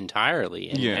medium entirely.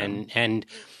 And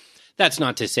that's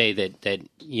not to say that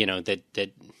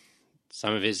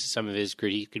some of his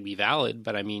critique could be valid.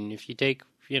 But I mean, if you take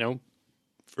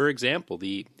for example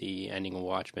the ending of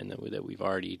Watchmen that we've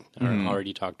already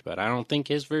talked about, I don't think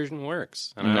his version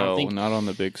works. And I don't think, not on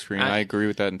the big screen. I agree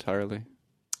with that entirely.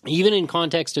 Even in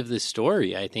context of the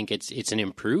story, I think it's an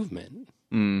improvement.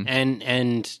 And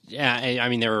I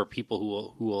mean, there are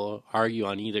people who will argue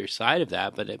on either side of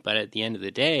that, but at the end of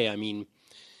the day, I mean,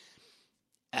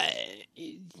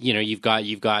 you've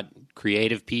got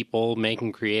creative people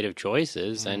making creative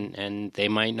choices, and they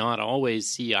might not always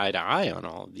see eye to eye on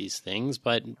all of these things,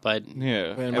 but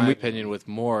yeah. In my opinion, with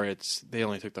Moore, they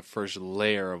only took the first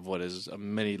layer of what is a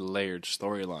many layered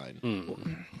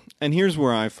storyline. And here's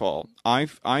where I fall. I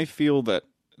feel that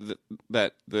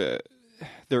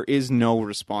there is no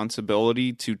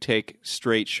responsibility to take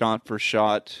straight shot for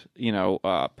shot,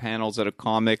 panels out of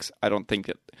comics. I don't think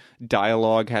that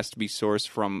dialogue has to be sourced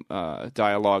from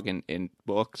dialogue in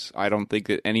books. I don't think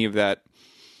that any of that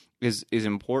is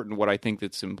important. What I think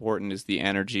that's important is the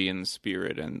energy and the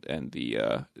spirit and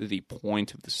the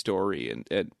point of the story.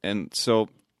 And so,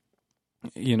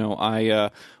 we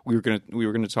were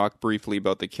gonna talk briefly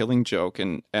about The Killing Joke,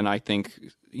 and I think,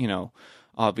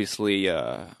 obviously.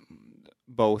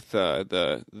 Both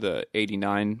the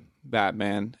 89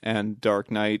 Batman and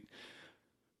Dark Knight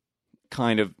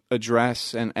kind of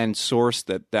address and source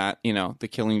that you know, the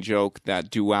Killing Joke, that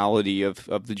duality of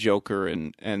the Joker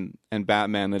and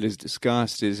Batman that is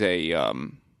discussed, is a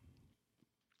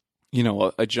you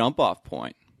know, a jump off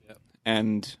point. Yep.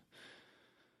 And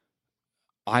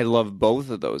I love both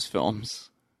of those films.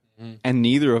 Mm-hmm. And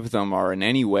neither of them are in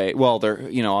any way, well, they're,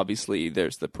 you know, obviously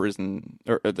there's the prison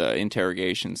or the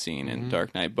interrogation scene in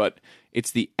Dark Knight, but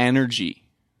it's the energy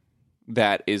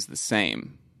that is the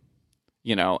same,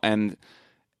 you know, and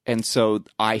so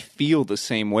I feel the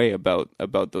same way about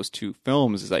those two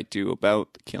films as I do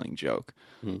about The Killing Joke.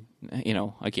 You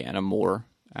know, again, a more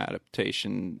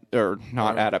adaptation, or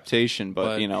not adaptation,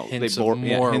 but you know, hints they more, of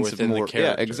more hints within of more, the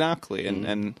character. yeah, exactly,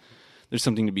 and there's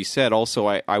something to be said. Also,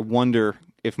 I wonder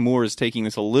if Moore is taking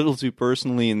this a little too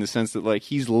personally, in the sense that, like,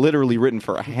 he's literally written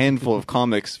for a handful of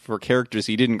comics for characters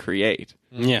he didn't create.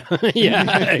 Yeah,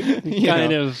 yeah, You kind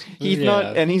know, of. He's yeah.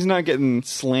 not, and he's not getting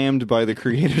slammed by the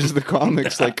creators of the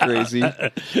comics like crazy.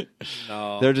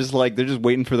 No. They're just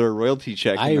waiting for their royalty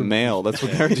check in the mail. That's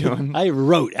what they're doing. I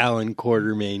wrote Alan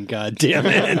Quartermain. God damn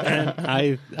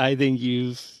it! I think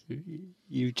you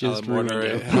just ruined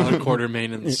it. Alan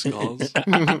Quartermain and the Skulls.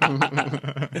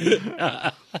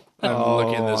 I'm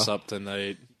looking this up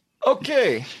tonight.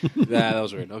 Okay. That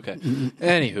was weird. Okay.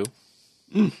 Anywho.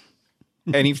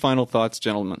 Any final thoughts,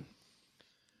 gentlemen?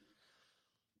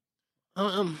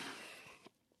 I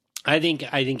think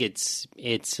it's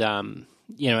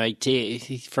you know,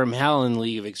 from Hell and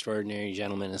League of Extraordinary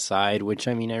Gentlemen aside, which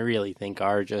I mean I really think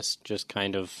are just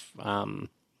kind of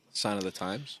Sign of the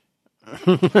Times.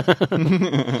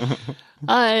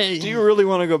 Do you really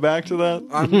want to go back to that?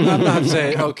 I'm not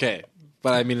saying okay,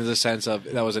 but I mean in the sense of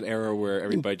that was an era where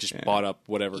everybody just bought up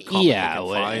whatever comic they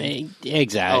could find.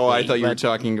 Exactly. Oh, I thought you were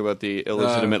talking about the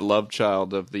illegitimate love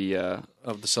child of the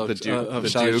Of the Duke,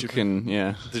 and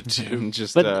the Duke. and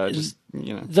just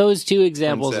you know, those two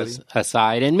examples Princetti.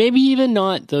 aside, and maybe even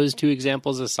not those two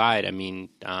examples aside. I mean,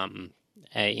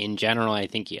 in general, I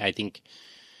think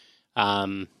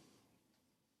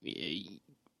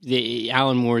the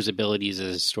Alan Moore's abilities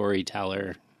as a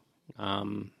storyteller,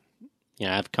 you know,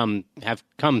 have come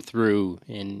through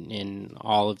in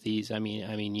all of these. I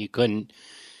mean, you couldn't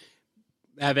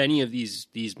have any of these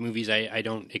movies. I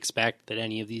don't expect that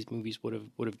any of these movies would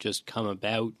have just come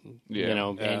about. Yeah. You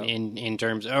know, in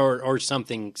terms or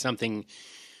something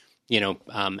you know,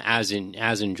 as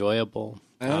enjoyable.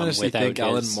 I honestly without think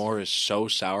Alan his- Moore is so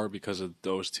sour because of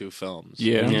those two films.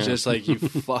 Yeah. He's just like, you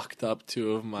fucked up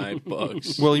two of my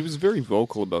books. well, he was very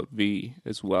vocal about V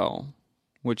as well,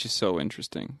 which is so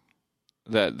interesting.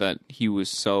 That he was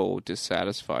so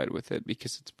dissatisfied with it,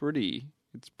 because it's pretty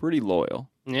loyal,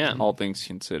 Yeah. all things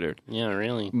considered. Yeah,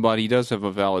 really. But he does have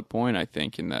a valid point, I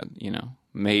think, in that, you know,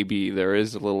 maybe there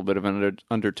is a little bit of an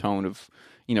undertone of,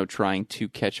 you know, trying to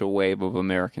catch a wave of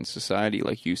American society,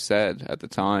 like you said at the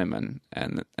time, and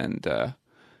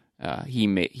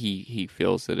he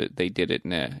feels that they did it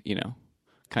in a, you know,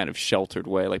 kind of sheltered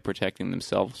way, like protecting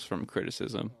themselves from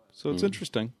criticism. So it's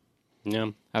interesting.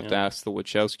 Yeah. Have to ask the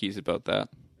Wachowskis about that.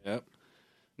 Yep.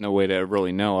 No way to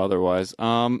really know otherwise.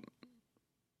 Wrap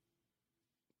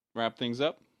things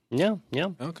up. Yeah. Yeah.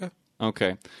 Okay.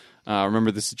 Okay. Remember,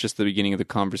 this is just the beginning of the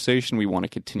conversation. We want to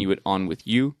continue it on with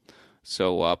you.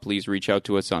 So please reach out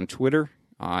to us on Twitter.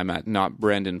 I'm at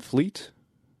NotBrandonFleet.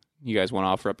 You guys want to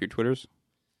offer up your Twitters?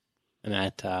 I'm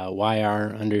at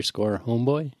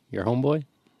YR_homeboy. Your homeboy?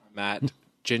 I'm at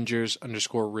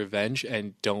Gingers_revenge,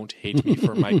 and don't hate me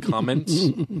for my comments.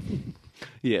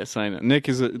 Yes, I know. Nick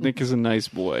is a nice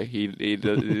boy. He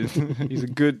he's a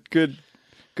good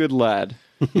lad.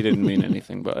 He didn't mean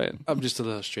anything by it. I'm just a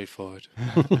little straightforward.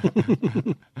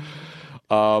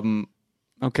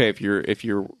 Okay, if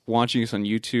you're watching us on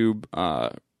YouTube,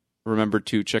 remember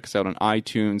to check us out on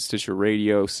iTunes, Stitcher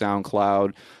Radio,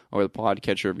 SoundCloud, or the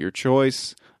podcatcher of your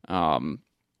choice.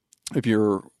 If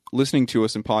you're listening to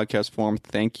us in podcast form,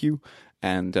 thank you.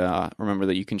 And remember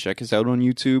that you can check us out on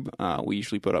YouTube. We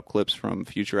usually put up clips from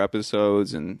future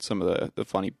episodes and some of the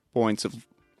funny points of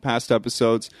past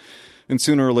episodes. And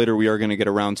sooner or later, we are going to get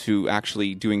around to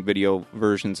actually doing video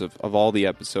versions of all the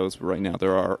episodes. But right now,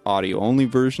 there are audio-only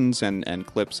versions and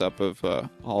clips up of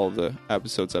all of the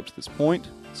episodes up to this point.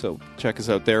 So check us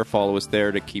out there. Follow us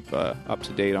there to keep up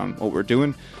to date on what we're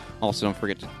doing. Also, don't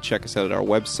forget to check us out at our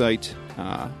website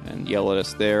and yell at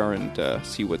us there and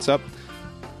see what's up.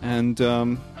 And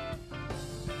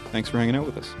thanks for hanging out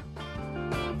with us.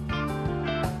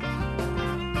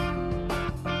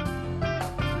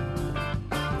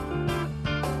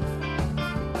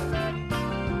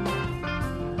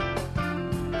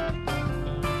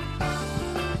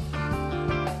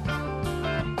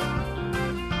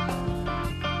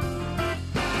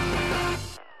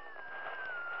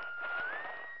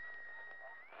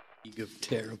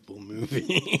 Terrible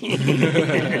movie.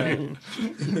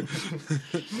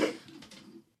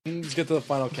 Let's get to the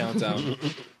final countdown.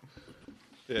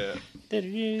 Yeah.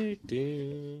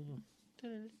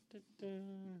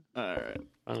 All right.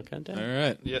 Final countdown. All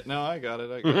right. Yeah. No, I got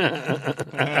it.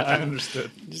 I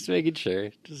understood. Just making sure.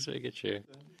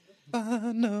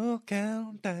 Final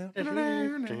countdown.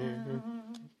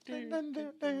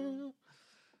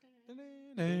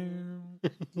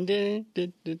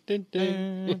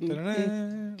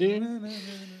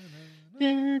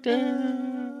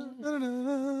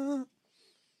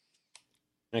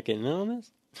 Not getting in on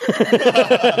this?